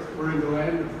birth were in the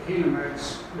land of the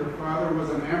Canaanites. Your father was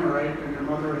an Amorite and your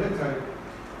mother a Hittite.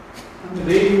 On the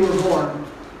day you were born,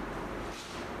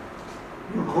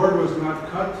 your cord was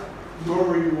not cut, nor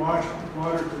were you washed with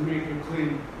water to make you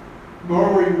clean,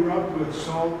 nor were you rubbed with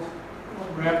salt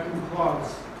or wrapped in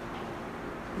cloths.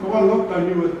 No one looked on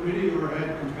you with pity or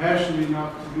had compassion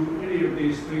enough to do any of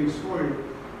these things for you.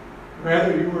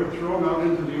 Rather, you were thrown out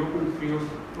into the open field,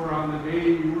 for on the day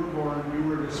you were born, you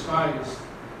were despised.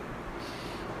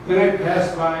 Then I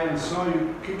passed by and saw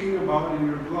you kicking about in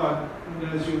your blood, and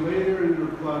as you lay there in your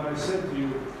blood, I said to you,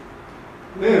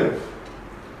 live.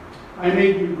 I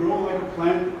made you grow like a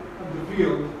plant of the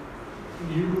field,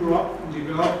 and you grew up and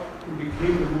developed and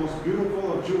became the most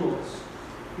beautiful of jewels.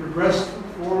 Your breasts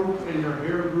were formed and your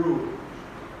hair grew.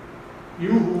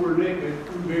 You who were naked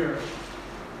grew bare.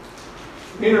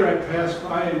 Later I passed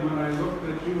by, and when I looked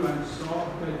at you, I saw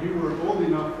that you were old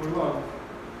enough for love.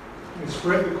 I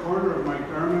spread the corner of my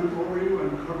garment over you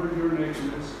and covered your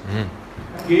nakedness.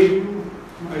 I gave you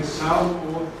my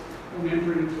solemn oath and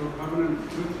entered into a covenant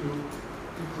with you,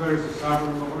 declares the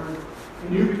sovereign Lord,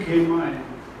 and you became mine.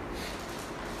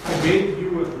 I bathed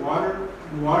you with water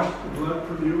and washed the blood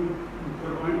from you and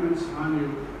put ointments on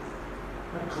you.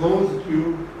 I clothed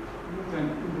you with an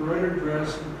embroidered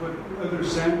dress and put leather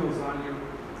sandals on you.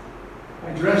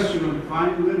 I dressed you in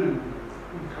fine linen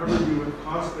and covered you with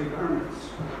costly garments.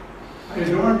 I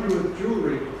adorned you with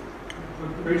jewelry. I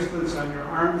put bracelets on your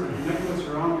arms and a necklace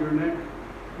around your neck.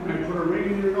 And I put a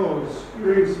ring in your nose,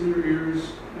 earrings in your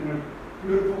ears, and a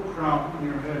beautiful crown on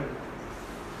your head.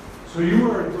 So you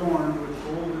were adorned with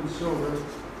gold and silver.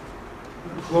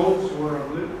 Your clothes were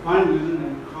of fine linen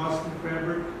and costly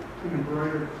fabric and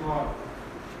embroidered cloth.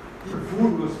 Your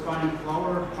food was fine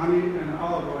flour, honey, and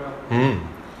olive oil.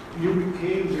 You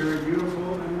became very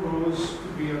beautiful and rose to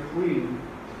be a queen.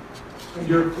 And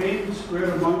your fame spread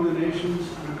among the nations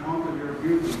on account of your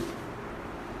beauty.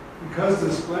 Because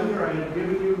the splendor I had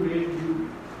given you made you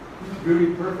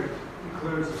beauty perfect,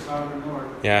 declares the sovereign Lord.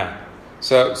 Yeah.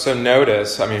 So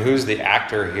notice, I mean, who's the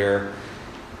actor here?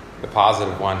 The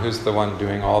positive one. Who's the one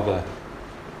doing all the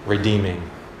redeeming,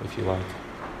 if you like?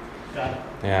 God.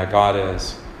 Yeah, God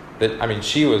is. That, I mean,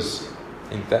 she was,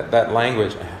 in that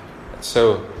language,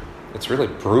 it's really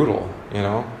brutal, you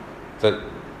know, that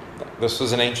this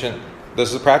is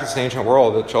a practice in the ancient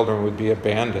world that children would be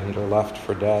abandoned or left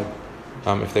for dead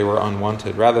if they were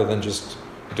unwanted, rather than just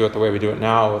do it the way we do it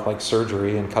now with like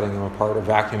surgery and cutting them apart or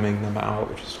vacuuming them out,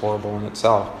 which is horrible in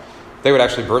itself. They would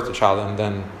actually birth the child and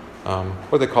then,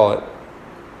 what do they call it?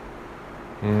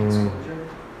 Exposure.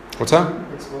 What's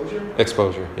that? Exposure?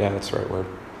 Exposure. Yeah, that's the right word.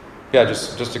 Yeah,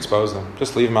 just expose them.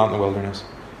 Just leave them out in the wilderness.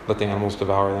 Let the animals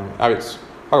devour them. I mean, talk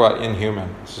about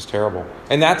inhuman. It's just terrible.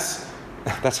 And that's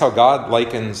how God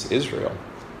likens Israel.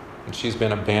 And she's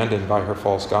been abandoned by her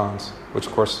false gods, which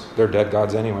of course they're dead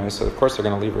gods anyway, so of course they're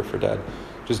going to leave her for dead.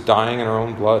 Just dying in her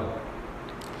own blood.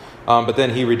 But then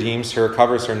he redeems her,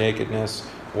 covers her nakedness,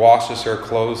 washes her,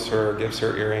 clothes her, gives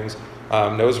her earrings.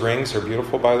 Nose rings are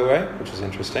beautiful, by the way, which is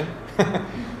interesting.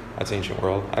 That's ancient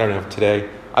world. I don't know if today,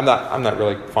 I'm not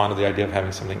really fond of the idea of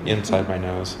having something inside my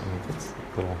nose. I mean, it's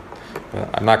a little, but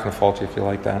I'm not going to fault you if you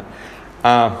like that.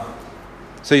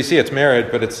 So you see, it's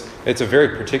married, but it's a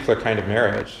very particular kind of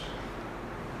marriage,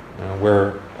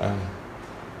 where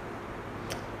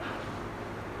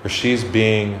she's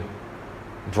being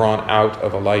drawn out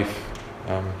of a life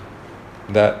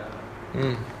that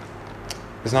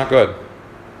is not good.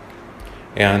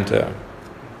 And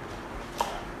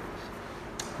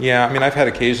yeah, I mean, I've had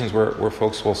occasions where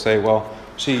folks will say, well,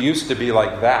 she used to be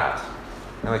like that.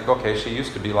 And like, okay, she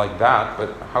used to be like that,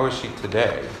 but how is she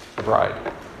today, the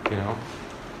bride? You know?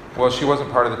 Well, she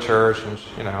wasn't part of the church and,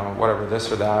 whatever,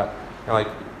 this or that. You're like,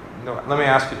 no, let me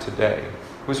ask you today.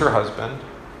 Who's her husband?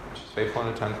 She's faithful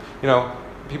and attentive.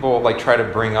 People like try to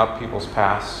bring up people's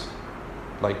past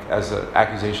like as an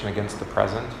accusation against the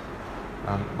present.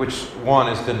 Which one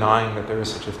is denying that there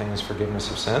is such a thing as forgiveness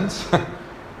of sins.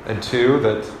 And two,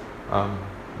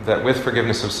 that with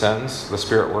forgiveness of sins, the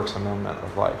Spirit works amendment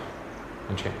of life.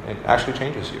 And it actually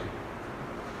changes you.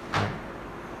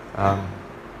 Right?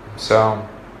 So,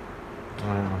 I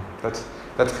don't know.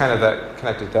 That's kind of that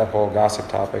connected to that whole gossip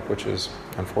topic, which is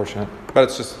unfortunate.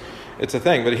 But it's a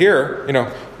thing. But here,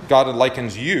 God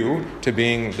likens you to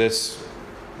being this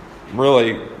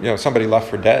really, somebody left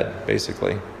for dead,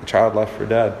 basically. A child left for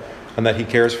dead. And that he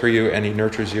cares for you and he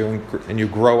nurtures you and you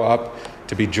grow up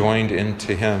to be joined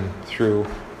into him through,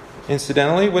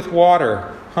 incidentally, with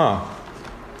water.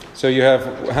 So you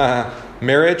have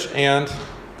marriage and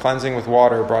cleansing with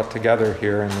water brought together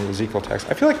here in the Ezekiel text.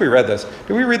 I feel like we read this.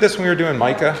 Did we read this when we were doing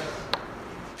Micah?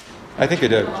 I think we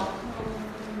did.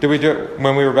 Did we do it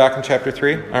when we were back in chapter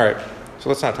 3? All right. So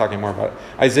let's not talk anymore about it.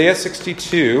 Isaiah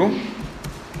 62.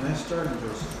 Can I start in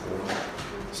verse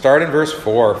 4? Start in verse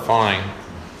 4. Fine.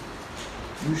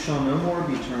 You shall no more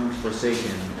be termed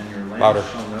forsaken, and your land Louder.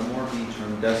 shall no more be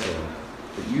termed desolate.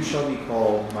 But you shall be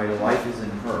called, my delight is in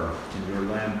her, and your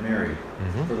land married.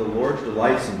 Mm-hmm. For the Lord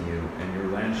delights in you, and your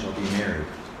land shall be married.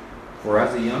 For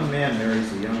as a young man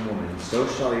marries a young woman, so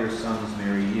shall your sons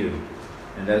marry you.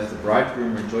 And as the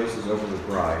bridegroom rejoices over the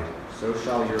bride, so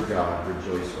shall your God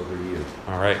rejoice over you.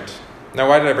 All right. Now,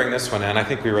 why did I bring this one in? I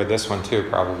think we read this one too,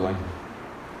 probably.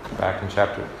 Back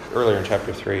earlier in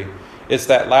chapter 3. It's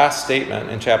that last statement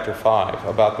in chapter 5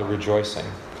 about the rejoicing.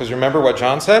 Because remember what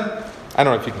John said? I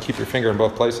don't know if you can keep your finger in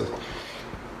both places.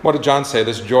 What did John say?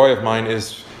 This joy of mine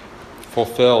is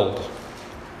fulfilled.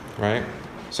 Right?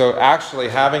 So actually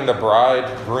having the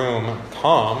bridegroom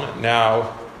come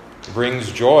now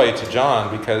brings joy to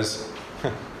John because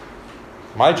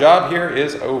my job here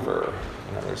is over.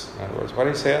 In other words, why do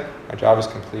you say it? My job is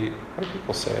complete. Why do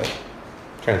people say it?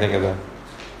 I'm trying to think of the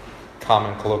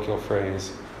common colloquial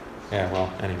phrase. Yeah,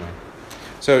 well, anyway.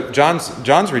 So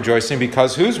John's rejoicing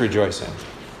because who's rejoicing?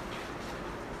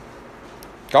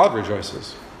 God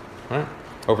rejoices, right?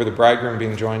 Over the bridegroom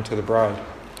being joined to the bride.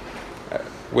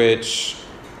 Which,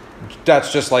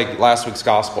 that's just like last week's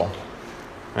gospel,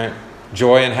 right?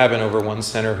 Joy in heaven over one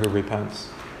sinner who repents.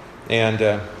 And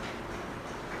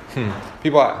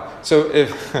so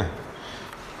if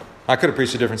I could have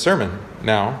preached a different sermon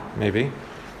now, maybe.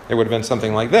 It would have been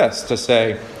something like this, to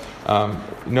say,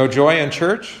 no joy in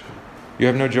church? You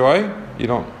have no joy? You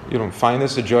don't find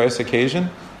this a joyous occasion?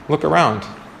 Look around.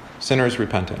 Sinners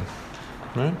repenting.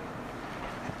 Right?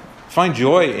 Find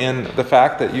joy in the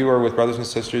fact that you are with brothers and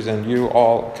sisters and you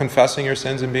all confessing your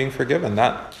sins and being forgiven.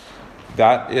 That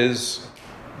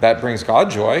brings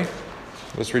God joy.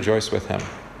 Let's rejoice with him.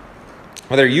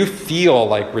 Whether you feel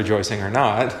like rejoicing or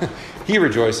not, he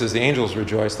rejoices, the angels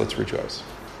rejoice, let's rejoice.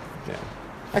 Yeah.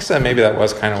 Actually, maybe that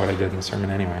was kind of what I did in the sermon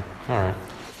anyway. All right.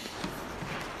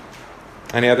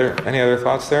 Any other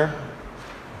thoughts there?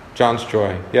 John's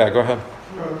joy. Yeah, go ahead.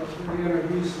 The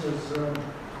NIV says, a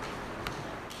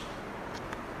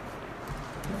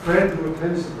friend who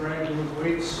attends the bridegroom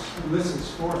waits and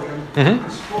listens for him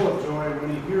is full of joy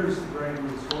when he hears the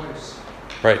bridegroom's voice.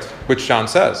 Right, which John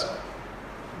says.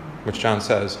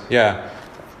 Yeah.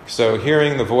 So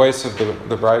hearing the voice of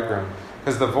the bridegroom.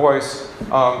 Because the voice,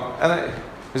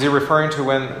 is he referring to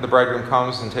when the bridegroom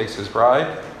comes and takes his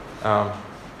bride?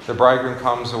 The bridegroom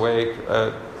comes awake,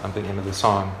 I'm thinking of the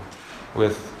song,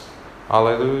 with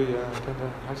Hallelujah,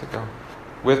 how's it go?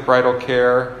 With bridal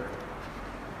care,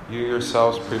 you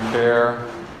yourselves prepare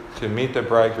to meet the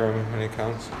bridegroom when he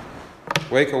comes.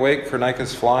 Wake, awake, for night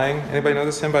is flying. Anybody know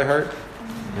this hymn by heart?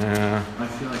 Yeah. I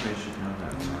feel like I should know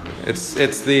that song.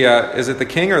 It's the, is it the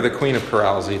King or the Queen of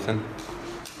Chorales, Ethan?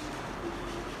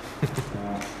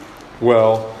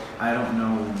 Well. I don't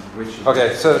know which.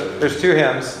 Okay, so there's two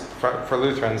hymns for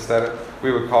Lutherans that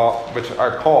we would call, which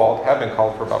have been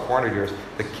called for about 400 years,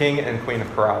 the King and Queen of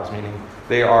Chorales, meaning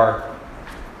they are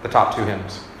the top two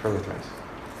hymns for Lutherans,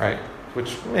 right?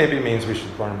 Which maybe means we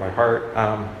should learn by heart.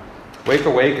 Wake,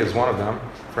 awake is one of them,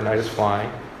 for night is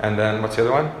flying. And then what's the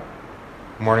other one?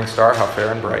 Morning star, how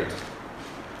fair and bright.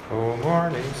 Oh,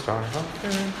 morning star, how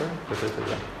fair and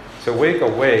bright. So wake,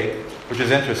 awake, which is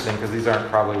interesting because these aren't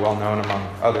probably well known among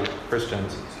other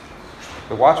Christians.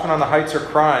 The watchmen on the heights are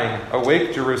crying,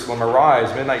 awake Jerusalem,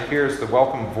 arise. Midnight hears the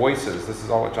welcome voices. This is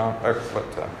all what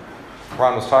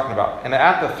Ron was talking about. And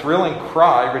at the thrilling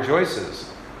cry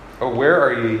rejoices. Oh, where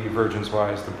are ye, virgins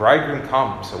wise? The bridegroom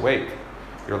comes, awake.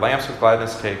 Your lamps with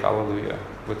gladness take, hallelujah.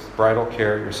 With bridal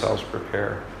care yourselves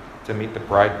prepare to meet the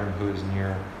bridegroom who is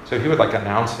near. So he would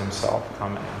announce himself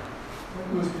coming.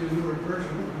 That must be a newer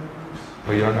version.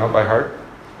 Well, you don't know it by heart?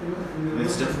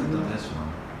 It's different than this one.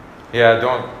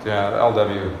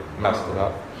 LW messed it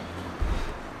up.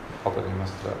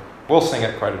 We'll sing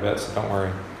it quite a bit, so don't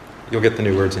worry. You'll get the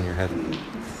new words in your head.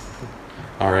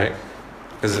 All right.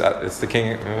 It's the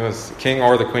king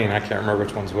or the queen. I can't remember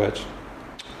which one's which.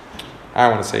 I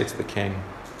want to say it's the king.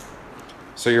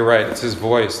 So you're right. It's his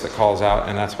voice that calls out,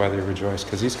 and that's why they rejoice,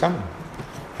 because he's coming.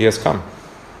 He has come.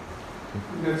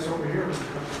 And that's over here.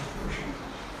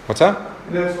 What's that?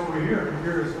 And that's over here. You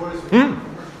hear his voice.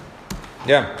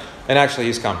 Yeah. And actually,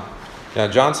 he's come. Yeah,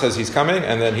 John says he's coming,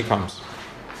 and then he comes.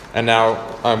 And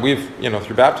now we've,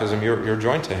 through baptism, you're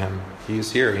joined to him. He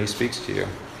is here. He speaks to you,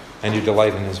 and you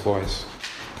delight in his voice.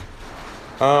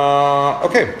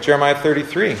 Okay, Jeremiah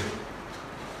 33.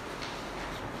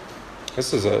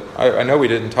 This is I know we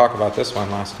didn't talk about this one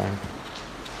last time.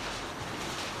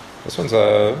 This one's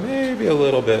maybe a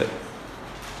little bit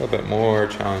more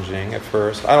challenging at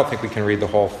first. I don't think we can read the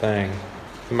whole thing.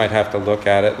 We might have to look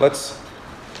at it. Let's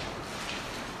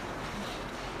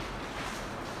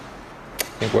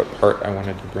think what part I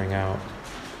wanted to bring out.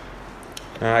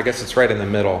 I guess it's right in the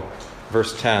middle.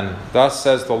 Verse 10. Thus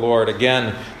says the Lord,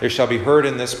 again, there shall be heard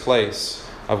in this place,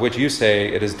 of which you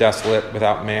say it is desolate,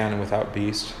 without man and without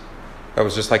beast. That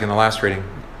was just like in the last reading.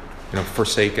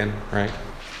 Forsaken, right?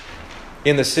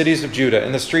 In the cities of Judah,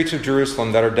 in the streets of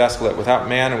Jerusalem that are desolate, without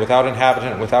man and without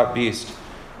inhabitant and without beast,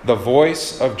 the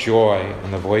voice of joy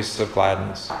and the voice of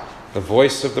gladness, the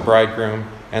voice of the bridegroom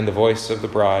and the voice of the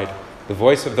bride, the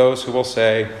voice of those who will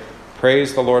say,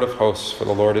 praise the Lord of hosts, for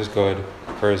the Lord is good,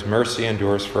 for his mercy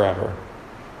endures forever.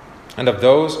 And of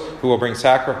those who will bring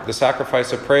the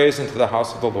sacrifice of praise into the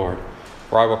house of the Lord,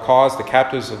 for I will cause the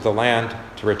captives of the land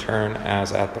to return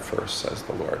as at the first, says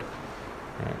the Lord.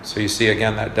 Right. So you see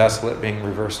again that desolate being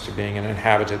reversed to being an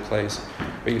inhabited place.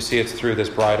 But you see it's through this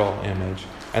bridal image.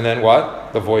 And then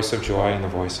what? The voice of joy and the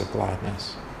voice of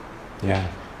gladness. Yeah,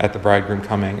 at the bridegroom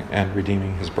coming and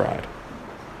redeeming his bride.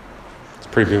 It's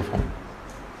pretty beautiful.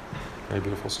 Very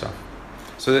beautiful stuff.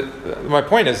 So my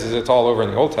point is it's all over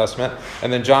in the Old Testament.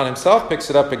 And then John himself picks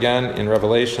it up again in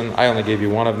Revelation. I only gave you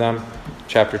one of them.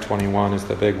 Chapter 21 is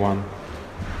the big one.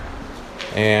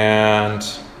 And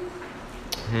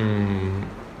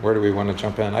where do we want to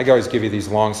jump in? I always give you these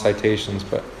long citations,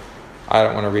 but I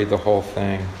don't want to read the whole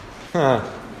thing. All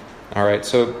right,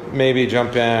 so maybe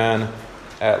jump in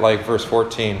at like verse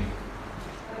 14.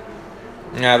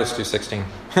 Let's do 16.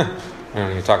 I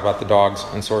don't even talk about the dogs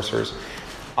and sorcerers.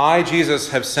 I,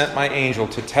 Jesus, have sent my angel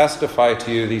to testify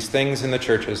to you these things in the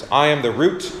churches. I am the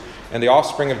root and the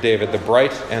offspring of David, the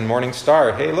bright and morning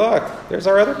star. Hey, look, there's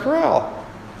our other chorale.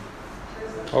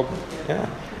 Oh, yeah.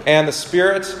 And the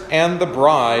Spirit and the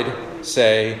bride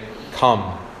say,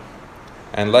 come.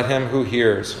 And let him who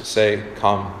hears say,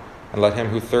 come. And let him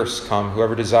who thirsts come.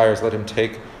 Whoever desires, let him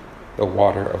take the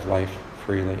water of life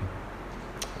freely.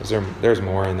 There's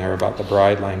more in there about the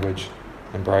bride language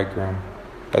and bridegroom.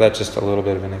 But that's just a little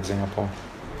bit of an example.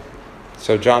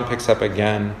 So John picks up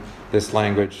again this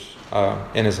language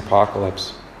in his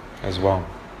Apocalypse as well.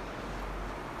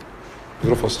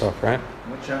 Beautiful stuff, right?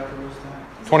 What chapter was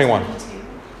that? 21.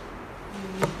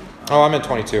 Oh, I'm in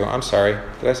 22. I'm sorry.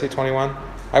 Did I say 21?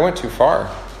 I went too far.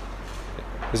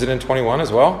 Is it in 21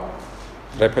 as well?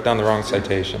 Did I put down the wrong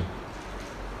citation?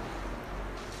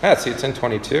 See, it's in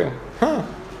 22.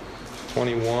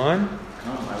 21.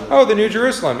 Oh, the New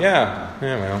Jerusalem. Yeah,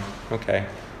 well, okay.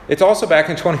 It's also back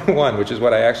in 21, which is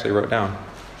what I actually wrote down.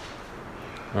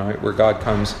 All right, where God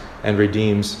comes and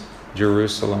redeems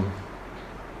Jerusalem.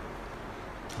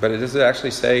 But does it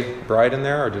actually say bride in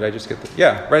there, or did I just get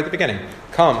yeah, right at the beginning.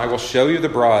 Come, I will show you the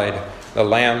bride, the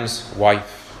Lamb's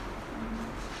wife.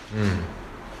 And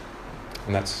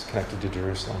that's connected to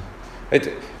Jerusalem.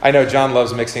 I know John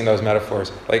loves mixing those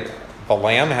metaphors. Like, the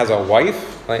Lamb has a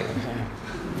wife? Like,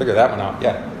 figure that one out.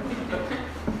 Yeah.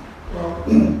 Well,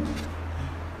 when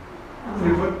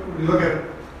you look at,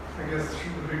 I guess,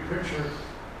 the big picture,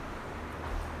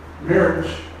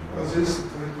 marriage was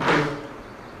instituted with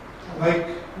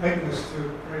likeness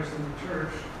to Christ in the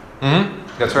church.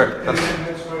 Mm-hmm. That's right. And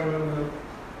that's why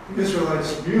when the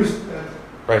Israelites abused that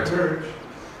marriage,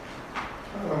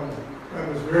 God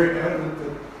was very adamant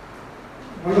that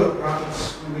one of the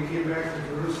prophets, when they came back to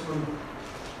Jerusalem,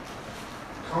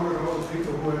 counted all the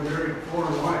people who had married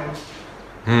foreign wives.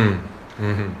 And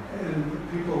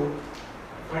people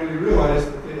finally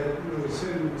realized that they had really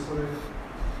sinned, and so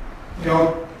they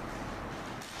all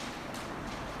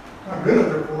got rid of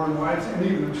their foreign wives and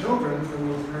even the children from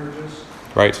those marriages.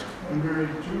 Right. And married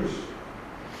Jewish.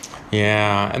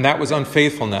 Yeah, and that was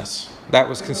unfaithfulness. That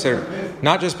was considered,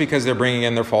 not just because they're bringing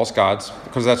in their false gods,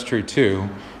 because that's true too,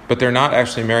 but they're not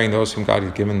actually marrying those whom God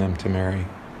had given them to marry.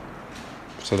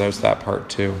 So there's that part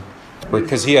too.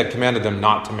 Because he had commanded them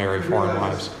not to marry foreign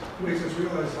wives. It makes us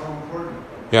realize how important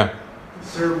the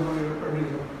ceremony,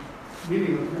 the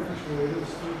meaning of marriage really is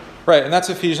too. Right, and that's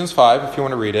Ephesians 5, if you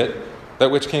want to read it.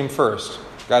 That which came first?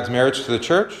 God's marriage to the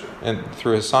church and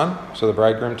through his son, so the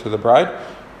bridegroom to the bride,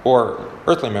 or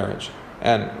earthly marriage?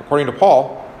 And according to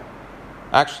Paul,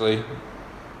 actually,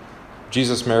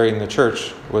 Jesus marrying the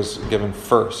church was given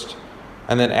first.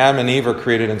 And then Adam and Eve are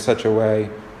created in such a way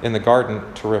in the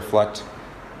garden to reflect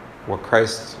what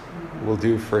Christ will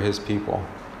do for his people.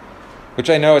 Which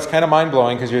I know is kind of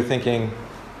mind-blowing because you're thinking,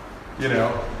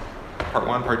 part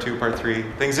 1, part 2, part 3,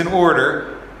 things in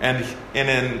order. And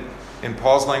in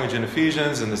Paul's language in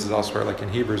Ephesians, and this is elsewhere, like in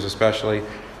Hebrews especially,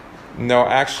 no,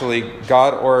 actually,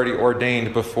 God already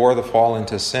ordained before the fall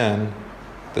into sin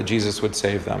that Jesus would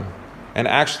save them. And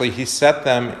actually, he set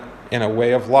them in a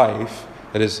way of life,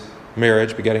 that is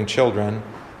marriage, begetting children,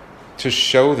 to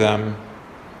show them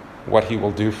what he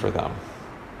will do for them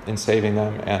in saving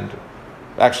them and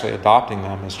actually adopting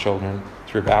them as children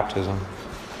through baptism.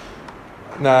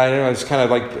 No, it's kind of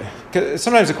like,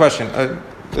 sometimes the question,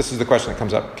 this is the question that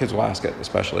comes up, kids will ask it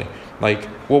especially, like,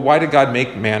 well, why did God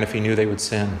make man if he knew they would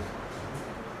sin?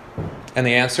 And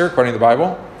the answer, according to the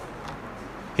Bible,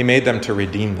 he made them to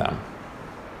redeem them.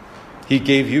 He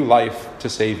gave you life to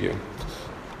save you.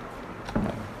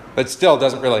 But still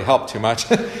doesn't really help too much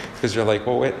because you're like,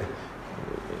 well, wait,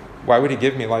 why would he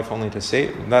give me life only to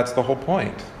save? That's the whole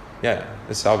point. Yeah,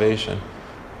 it's salvation.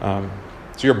 So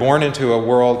you're born into a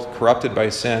world corrupted by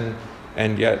sin,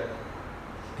 and yet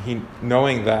he,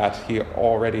 knowing that, he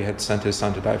already had sent his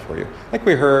son to die for you. Like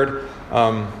we heard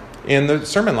in the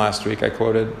sermon last week, I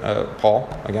quoted Paul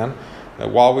again, that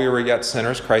while we were yet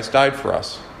sinners, Christ died for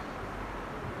us.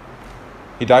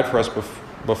 He died for us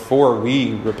before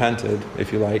we repented,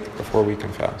 if you like, before we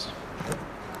confessed.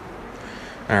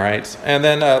 All right, and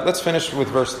then let's finish with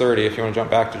verse 30, if you want to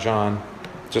jump back to John,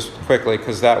 just quickly,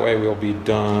 because that way we'll be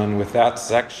done with that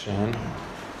section.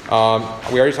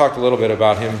 We already talked a little bit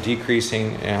about him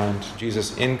decreasing and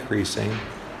Jesus increasing.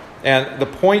 And the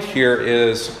point here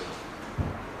is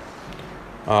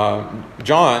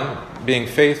John, being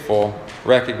faithful,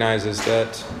 recognizes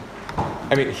that,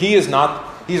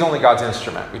 he's only God's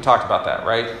instrument. We talked about that,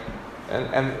 right?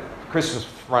 And Christians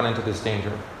run into this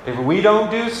danger. If we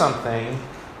don't do something,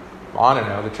 I don't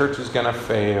know, the church is going to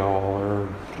fail, or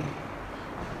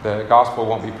the gospel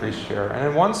won't be preached here. And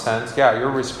in one sense, yeah,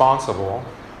 you're responsible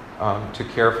to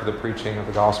care for the preaching of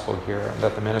the gospel here, and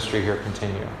that the ministry here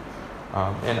continue,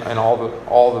 and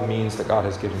all the means that God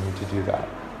has given you to do that.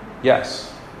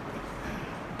 Yes,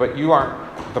 but you aren't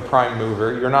the prime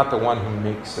mover. You're not the one who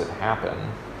makes it happen.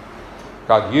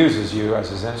 God uses you as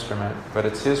his instrument, but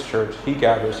it's his church. He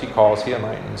gathers, he calls, he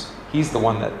enlightens. He's the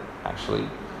one that actually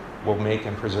will make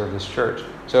and preserve this church.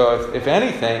 So if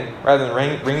anything, rather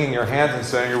than wringing your hands and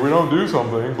saying, if we don't do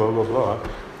something, blah, blah, blah,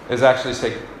 is actually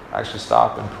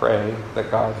stop and pray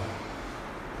that God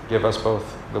give us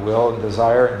both the will and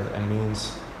desire and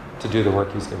means to do the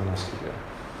work he's given us to do.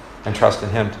 And trust in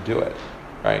him to do it,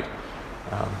 right?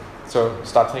 So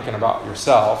stop thinking about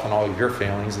yourself and all of your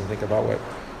failings and think about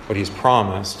what he's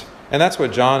promised. And that's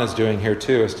what John is doing here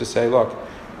too, is to say, look,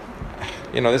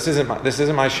 this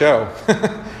isn't my show.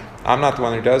 I'm not the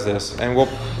one who does this. And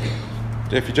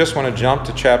if you just want to jump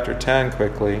to chapter 10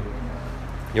 quickly,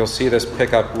 you'll see this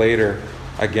pick up later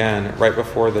again, right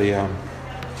before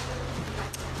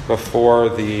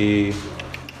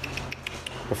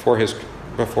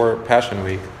Passion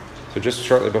Week. So just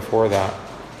shortly before that,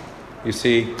 you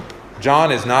see,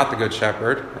 John is not the good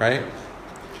shepherd, right?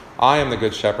 I am the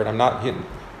good shepherd.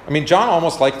 John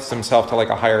almost likes himself to like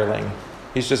a hireling.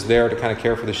 He's just there to kind of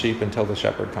care for the sheep until the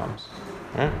shepherd comes.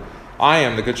 Right? I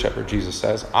am the good shepherd, Jesus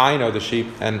says. I know the sheep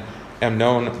and am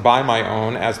known by my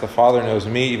own, as the Father knows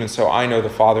me. Even so, I know the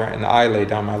Father, and I lay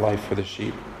down my life for the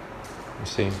sheep. You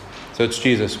see? So it's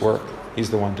Jesus' work. He's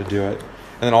the one to do it.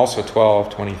 And then also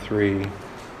 12:23.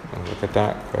 Look at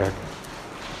that quick.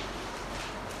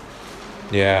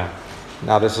 Yeah.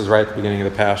 Now this is right at the beginning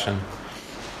of the Passion.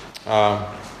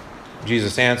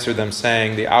 Jesus answered them,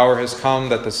 saying, the hour has come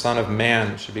that the Son of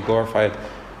Man should be glorified.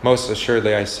 Most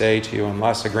assuredly I say to you,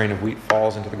 unless a grain of wheat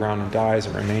falls into the ground and dies,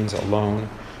 it remains alone.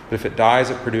 But if it dies,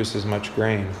 it produces much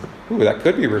grain. Ooh, that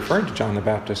could be referring to John the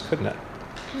Baptist, couldn't it?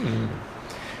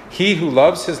 He who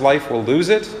loves his life will lose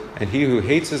it, and he who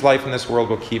hates his life in this world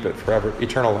will keep it forever,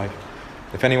 eternal life.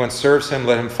 If anyone serves him,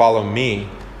 let him follow me.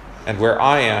 And where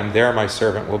I am, there my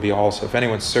servant will be also. If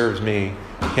anyone serves me,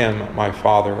 him my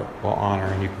Father will honor.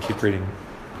 And you can keep reading.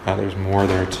 There's more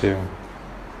there too.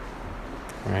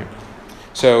 All right.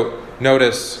 So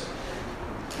notice,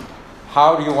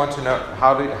 how do you want to know?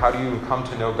 How do you come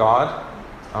to know God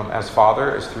as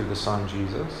Father? Is through the Son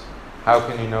Jesus. How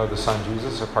can you know the Son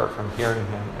Jesus apart from hearing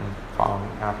him and following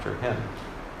after him?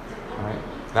 All right.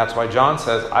 That's why John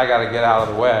says, I got to get out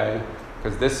of the way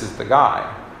because this is the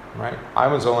guy. Right? I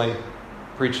was only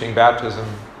preaching baptism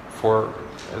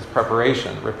as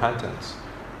preparation, repentance.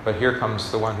 But here comes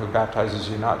the one who baptizes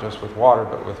you not just with water,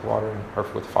 but with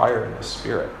with fire and the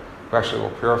Spirit, who actually will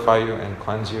purify you and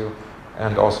cleanse you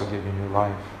and also give you new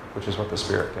life, which is what the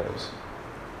Spirit gives.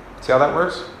 See how that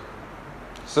works?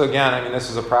 So again, this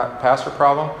is a pastor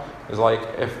problem. Is like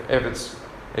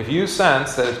if you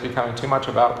sense that it's becoming too much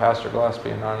about Pastor Gillespie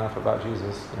and not enough about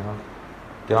Jesus,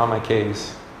 get on my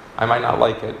case. I might not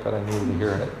like it, but I need to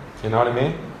hear it. You know what I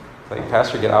mean? It's like,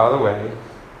 Pastor, get out of the way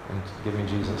and give me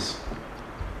Jesus.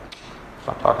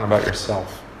 Stop talking about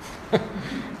yourself.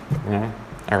 Yeah?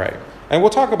 All right. And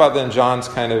we'll talk about then John's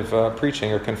kind of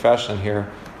preaching or confession here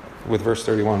with verse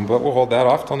 31, but we'll hold that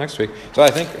off till next week. So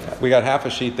I think we got half a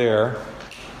sheet there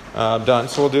done,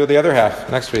 so we'll do the other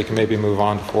half next week and maybe move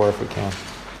on to 4 if we can.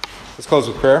 Let's close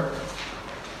with prayer.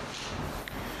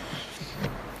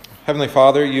 Heavenly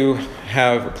Father, you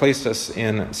have placed us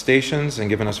in stations and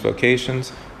given us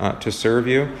vocations to serve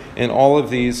you. In all of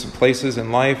these places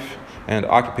in life and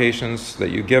occupations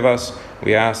that you give us,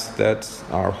 we ask that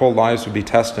our whole lives would be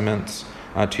testaments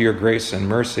to your grace and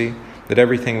mercy, that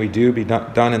everything we do be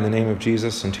done in the name of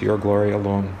Jesus and to your glory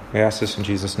alone. We ask this in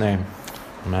Jesus' name.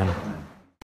 Amen.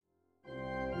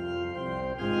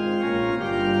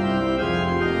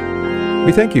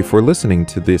 We thank you for listening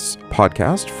to this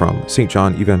podcast from St.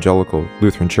 John Evangelical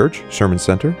Lutheran Church Sherman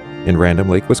Center in Random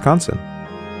Lake, Wisconsin.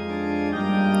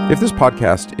 If this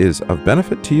podcast is of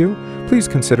benefit to you, please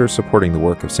consider supporting the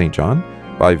work of St. John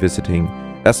by visiting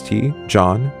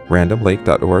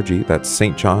stjohnrandomlake.org. That's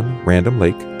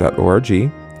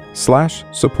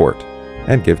stjohnrandomlake.org/support,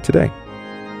 and give today.